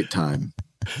a great time.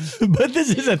 But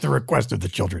this is at the request of the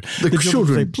children. The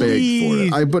children beg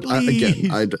for it. But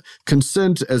again,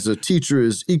 consent as a teacher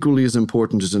is equally as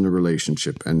important as in a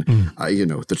relationship. And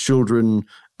the children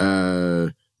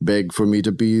beg for me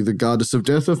to be the goddess of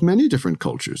death of many different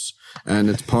cultures. And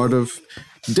it's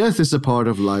death is a part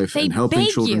of life, and helping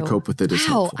children cope with it is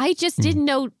helpful. I just didn't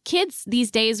know kids these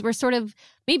days were sort of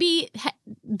maybe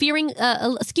veering,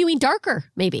 skewing darker,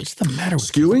 maybe. What's the matter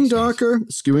with skewing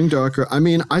darker? I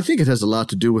mean, I think it has a lot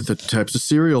to do with the types of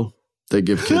cereal they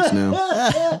give kids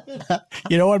now.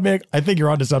 You know what, Mig? I think you're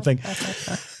onto something.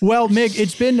 Well, Mig,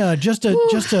 it's been just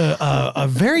a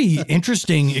very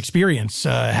interesting experience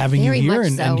having you here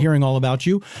and hearing all about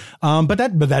you. But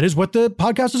that is what the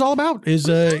podcast is all about: is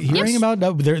hearing about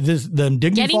the Dignity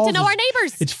getting Falls. To know our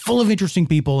neighbors. It's full of interesting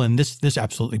people, and this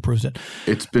absolutely proves it.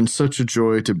 It's been such a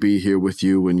joy to be here with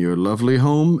you in your lovely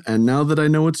home, and now that I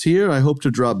know it's here, I hope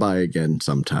to drop by again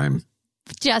sometime.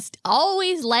 Just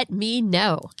always let me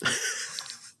know.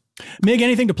 Mig,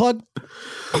 anything to plug?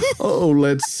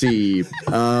 Let's see.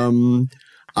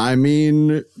 I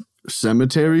mean,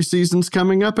 cemetery season's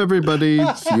coming up, everybody.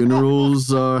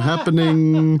 Funerals are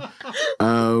happening.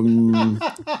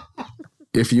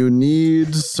 If you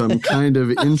need some kind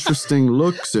of interesting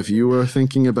looks, if you are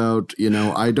thinking about,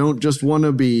 I don't just want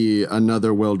to be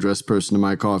another well-dressed person in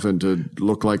my coffin to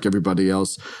look like everybody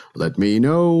else, let me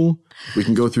know. We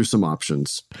can go through some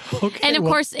options. Okay, and of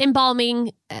course,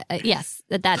 embalming, yes,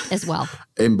 that as well.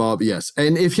 Embalm, yes.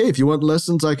 And if you want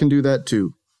lessons, I can do that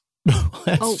too.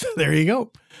 There you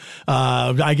go.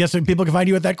 I guess people can find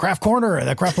you at that craft corner, at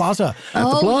that craft plaza. At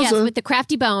the plaza. Yes, with the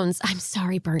crafty bones. I'm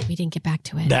sorry, Bert, we didn't get back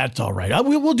to it. That's all right.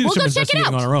 We'll do some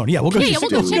investigating on our own. Yeah, we'll go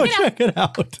check it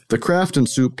out. The Craft and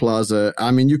Soup Plaza, I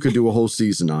mean, you could do a whole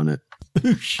season on it.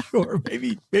 Sure,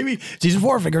 maybe season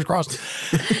 4, fingers crossed.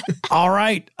 All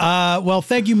right. Well,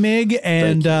 thank you, Mig.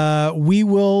 And we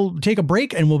will take a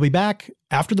break, and we'll be back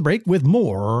after the break with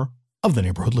more of The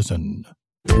Neighborhood Listen.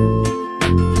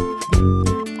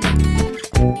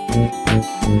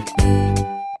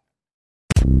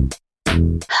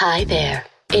 Hi there,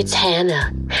 it's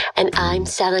Hannah, and I'm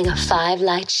selling a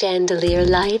 5-light chandelier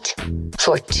light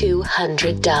for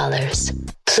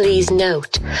 $200. Please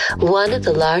note, one of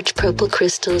the large purple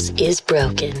crystals is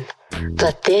broken,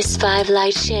 but this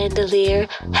 5-light chandelier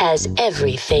has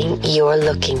everything you're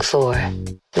looking for.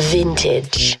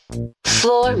 Vintage,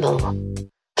 formal,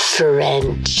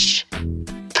 French,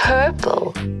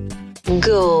 purple,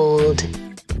 gold,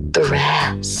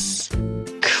 brass,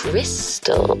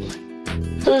 crystal,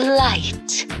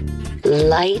 light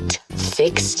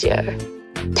fixture,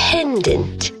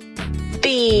 pendant,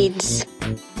 beads,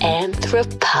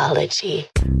 anthropology.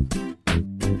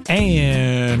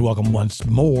 And welcome once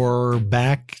more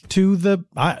back to the.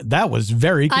 That was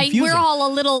very confusing. We're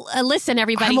all a little. Listen,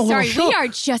 everybody. Sorry, shook. we are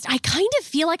just. I kind of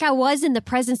feel like I was in the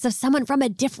presence of someone from a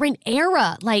different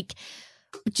era. Like,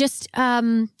 just.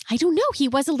 I don't know. He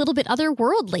was a little bit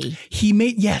otherworldly.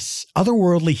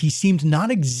 Otherworldly. He seemed not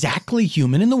exactly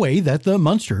human in the way that the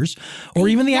Munsters or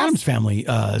even the Addams family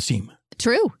seem.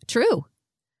 True. Do you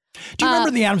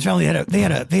remember the Addams family? There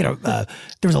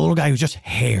was a little guy who was just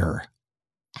hair.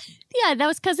 Yeah, that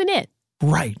was Cousin It.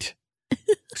 Right.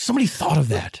 Somebody thought of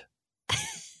that.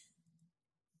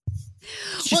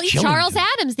 Well, Charles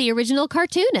Addams, the original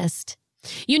cartoonist.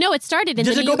 You know, it started in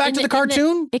Does it go back to the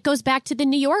cartoon? It goes back to the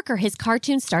New Yorker. His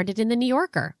cartoon started in the New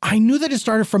Yorker. I knew that it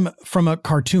started from a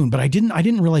cartoon, but I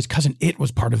didn't realize Cousin It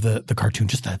was part of the cartoon,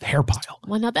 just the hair pile.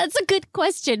 Well, now that's a good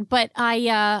question, but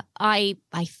I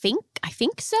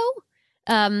think so.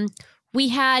 We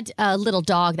had a little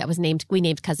dog that we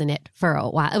named Cousin It for a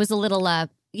while. It was a little, the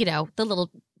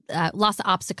little Lhasa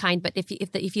Apso kind, but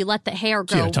if you let the hair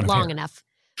go long enough.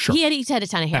 Sure. He had a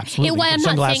ton of hair. Absolutely.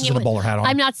 Sunglasses and a bowler hat on.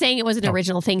 I'm not saying it was an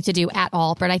original thing to do at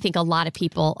all, but I think a lot of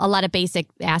basic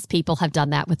ass people have done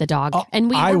that with a dog. And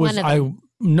we were one of them.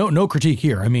 No critique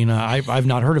here. I mean, I've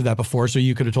not heard of that before, so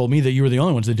you could have told me that you were the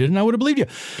only ones that did, and I would have believed you.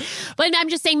 But I'm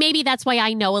just saying maybe that's why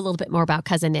I know a little bit more about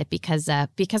Cousin It, because I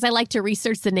like to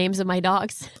research the names of my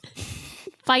dogs,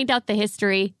 find out the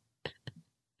history.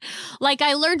 Like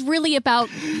I learned really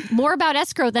more about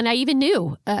escrow than I even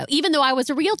knew, even though I was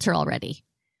a realtor already.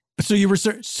 So you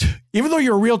researched, even though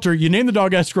you're a realtor, you named the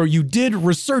dog escrow, you did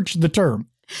research the term.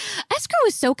 Escrow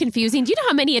is so confusing. Do you know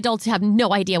how many adults have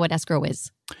no idea what escrow is?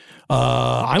 I'm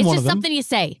one of them. It's just something you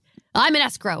say. I'm an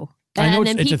escrow. I know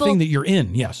it's a thing that you're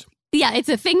in. Yes. Yeah, it's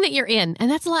a thing that you're in,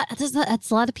 and that's a lot. That's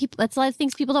a lot of people. That's a lot of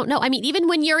things people don't know. I mean, even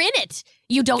when you're in it,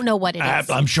 you don't know what it is.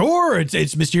 I'm sure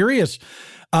it's mysterious,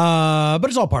 but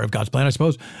it's all part of God's plan, I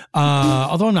suppose.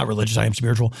 Although I'm not religious, I am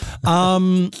spiritual.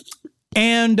 And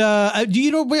do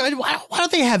you know why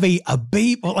don't they have a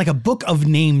book of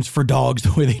names for dogs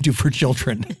the way they do for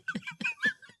children?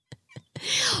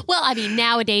 Well, I mean,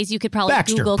 nowadays you could probably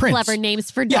Baxter, Google Prince. clever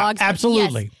names for dogs. Yeah,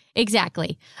 absolutely. Yes,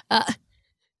 exactly.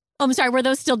 I'm sorry, were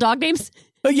those still dog names?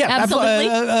 Yeah, absolutely.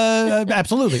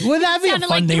 Absolutely. Would that be a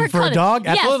fun name for a dog?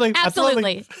 Absolutely. Yes,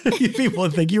 absolutely. People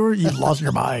would think you've lost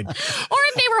your mind. Or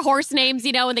if they were horse names,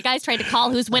 and the guy's trying to call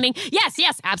who's winning. Yes,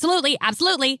 absolutely.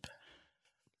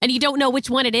 And you don't know which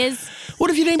one it is.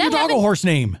 What if you named your dog a horse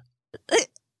name?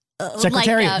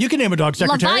 Secretariat. You can name a dog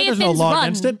Secretariat. There's no law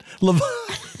against it.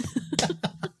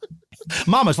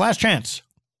 Mama's Last Chance.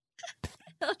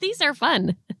 These are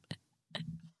fun.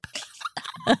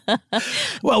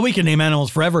 Well, we can name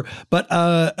animals forever, but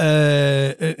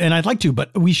and I'd like to,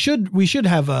 but we should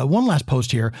have one last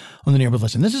post here on the Neighborhood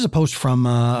Listen. This is a post from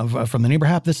the Neighbor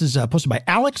App. This is posted by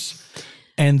Alex,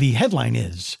 and the headline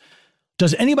is: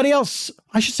 does anybody else?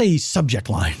 I should say subject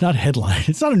line, not headline.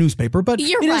 It's not a newspaper, but it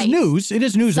is news. It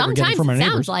is news that we're getting from our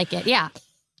neighbors. Sounds like it, yeah.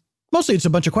 Mostly it's a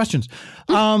bunch of questions.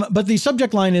 But the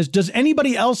subject line is, does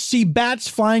anybody else see bats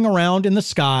flying around in the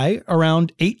sky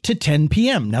around 8 to 10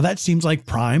 p.m.? Now that seems like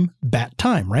prime bat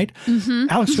time, right? Mm-hmm.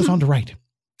 Alex goes on to write,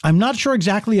 I'm not sure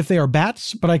exactly if they are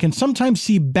bats, but I can sometimes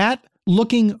see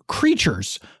bat-looking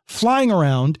creatures flying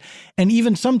around and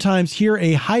even sometimes hear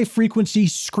a high-frequency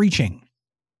screeching.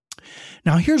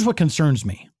 Now here's what concerns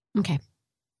me. Okay.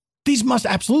 These must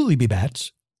absolutely be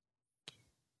bats.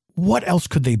 What else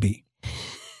could they be?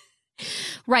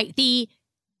 Right.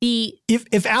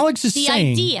 If Alex is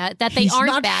saying the idea that they he's aren't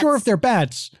not bats, sure if they're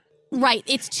bats. Right.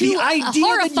 It's too the idea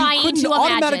horrifying that you couldn't to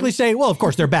automatically imagine. say, well, of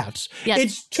course they're bats. Yes.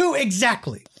 It's too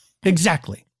exactly.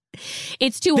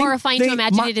 It's too horrifying to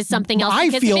imagine it is something else.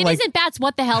 Because if it isn't bats,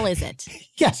 what the hell is it?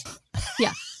 Yes.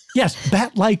 Yeah. Yes.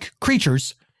 Bat-like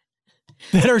creatures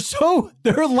they're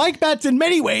like bats in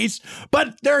many ways,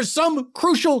 but there are some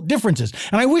crucial differences.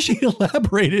 And I wish he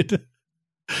elaborated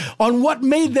on what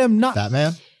made them not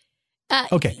Batman.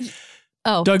 Okay.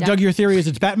 Oh, Doug, your theory is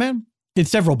it's Batman?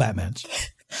 It's several Batmans.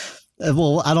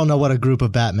 Well, I don't know what a group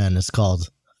of Batmen is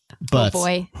called, but oh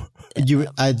boy,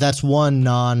 that's one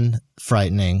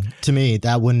non-frightening to me.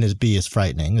 That wouldn't be as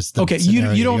frightening. Okay,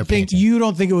 you don't think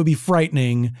it would be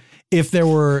frightening if there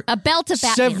were a belt of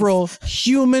Batmans. Several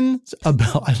humans. I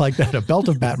like that. A belt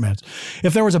of Batmans.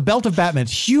 If there was a belt of Batmans,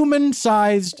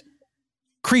 human-sized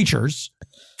creatures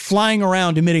flying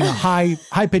around emitting a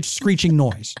high-pitched screeching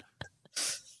noise.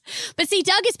 But see,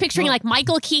 Doug is picturing like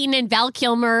Michael Keaton and Val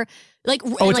Kilmer, like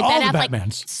it's like all that the have Batmans.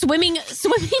 like swimming.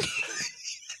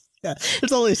 Yeah,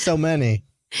 there's only so many.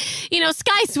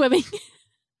 Sky swimming.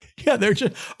 Yeah, they're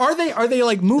just are they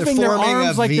like moving their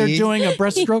arms like they're doing a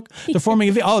breaststroke? They're forming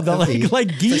a V. Oh, they're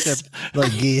like geese.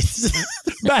 Like geese.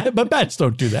 But bats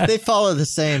don't do that. They follow the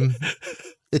same.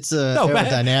 It's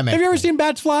aerodynamic. Have you ever seen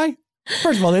bats fly?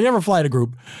 First of all, they never fly in a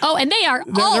group. Oh, and they're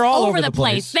all over the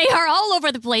place. They are all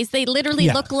over the place. They literally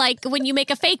look like when you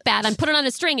make a fake bat and put it on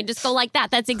a string and just go like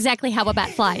that. That's exactly how a bat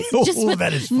flies. Just with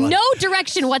that is fun. No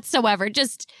direction whatsoever.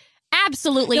 Just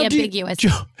absolutely ambiguous.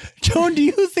 Joan, do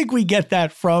you think we get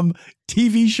that from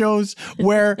TV shows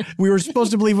where we were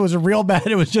supposed to believe it was a real bat?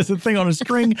 It was just a thing on a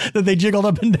string that they jiggled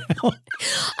up and down.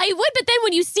 I would, but then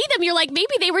when you see them, you're like,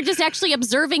 maybe they were just actually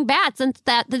observing bats and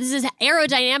that this is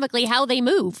aerodynamically how they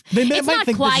move. It's not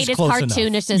quite as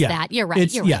cartoonish as that. You're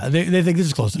right. Yeah, they think this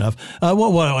is close enough.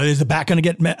 What is the bat going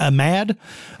to get mad?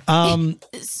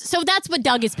 So that's what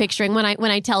Doug is picturing when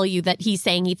I tell you that he's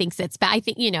saying he thinks it's bad. I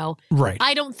think, right.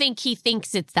 I don't think he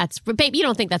thinks babe, you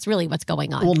don't think that's really what's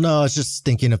going on. Well, no, it's just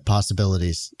thinking of possibilities.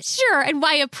 Sure, and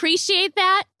I appreciate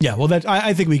that. Yeah, well,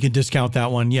 I think we can discount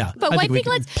that one. Yeah, but I think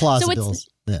let's plausibles.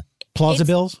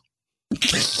 Plausibles.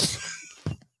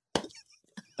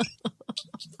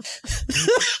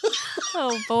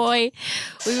 Oh boy,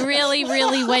 we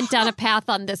really went down a path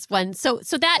on this one. So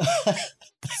it's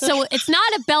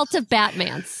not a belt of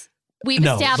Batmans. We've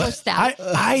established that.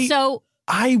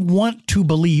 I want to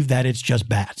believe that it's just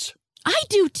bats. I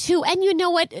do too. And you know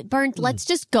what, Bernd? Let's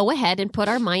just go ahead and put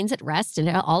our minds at rest and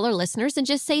all our listeners and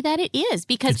just say that it is.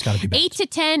 Because 8 to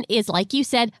 10 is, like you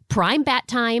said, prime bat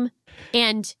time.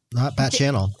 And not Bat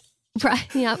Channel.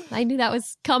 Yeah, I knew that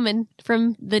was coming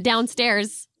from the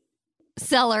downstairs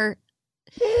cellar.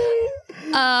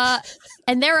 And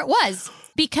there it was.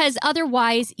 Because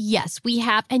otherwise, yes, we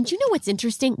have. And you know what's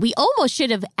interesting? We almost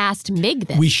should have asked Mig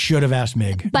this. We should have asked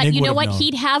Mig. But Mig you know what? known.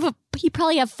 He'd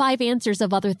probably have 5 answers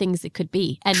of other things it could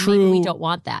be. And True. maybe we don't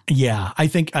want that. Yeah, I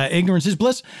think ignorance is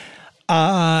bliss.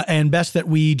 And best that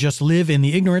we just live in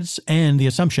the ignorance and the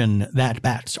assumption that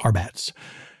bats are bats.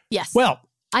 Yes. Well,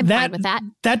 I'm fine with that.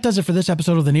 That does it for this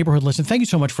episode of The Neighborhood Listen. Thank you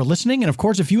so much for listening. And of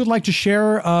course, if you would like to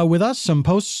share with us some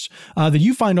posts that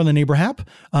you find on the Neighbor App,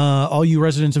 all you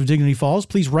residents of Dignity Falls,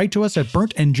 please write to us at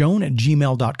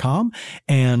burntandjoan@gmail.com.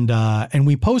 And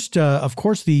we post, of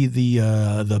course,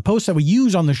 the posts that we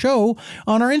use on the show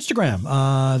on our Instagram,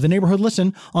 The Neighborhood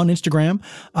Listen on Instagram.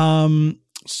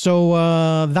 So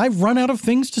I've run out of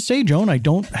things to say, Joan. I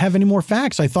don't have any more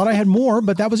facts. I thought I had more,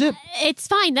 but that was it. It's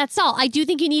fine. That's all. I do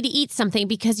think you need to eat something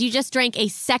because you just drank a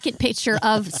second pitcher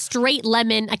of straight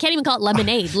lemon. I can't even call it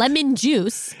lemonade. Lemon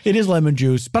juice. It is lemon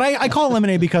juice, but I call it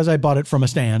lemonade because I bought it from a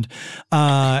stand.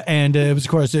 And it was,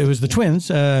 of course, it was the twins,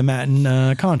 Matt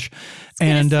and Conch.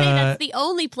 And that's the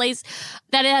only place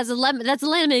that it has a lemon. That's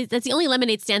the only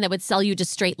lemonade stand that would sell you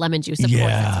just straight lemon juice. Of course,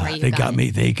 that's where you got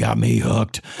me. They got me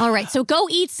hooked. All right, so go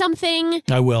eat something.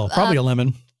 I will. Probably a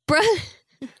lemon.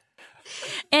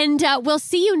 And we'll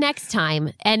see you next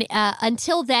time. And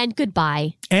until then,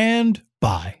 goodbye. And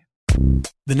bye.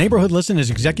 The Neighborhood Listen is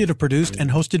executive produced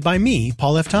and hosted by me,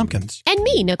 Paul F. Tompkins. And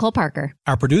me, Nicole Parker.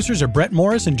 Our producers are Brett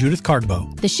Morris and Judith Cardbow.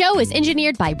 The show is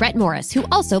engineered by Brett Morris, who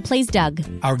also plays Doug.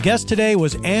 Our guest today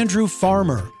was Andrew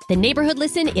Farmer. The Neighborhood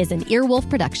Listen is an Earwolf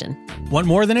production. Want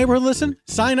more of The Neighborhood Listen?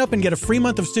 Sign up and get a free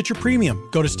month of Stitcher Premium.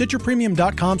 Go to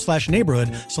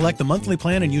StitcherPremium.com/neighborhood, select the monthly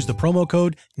plan, and use the promo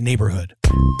code NEIGHBORHOOD.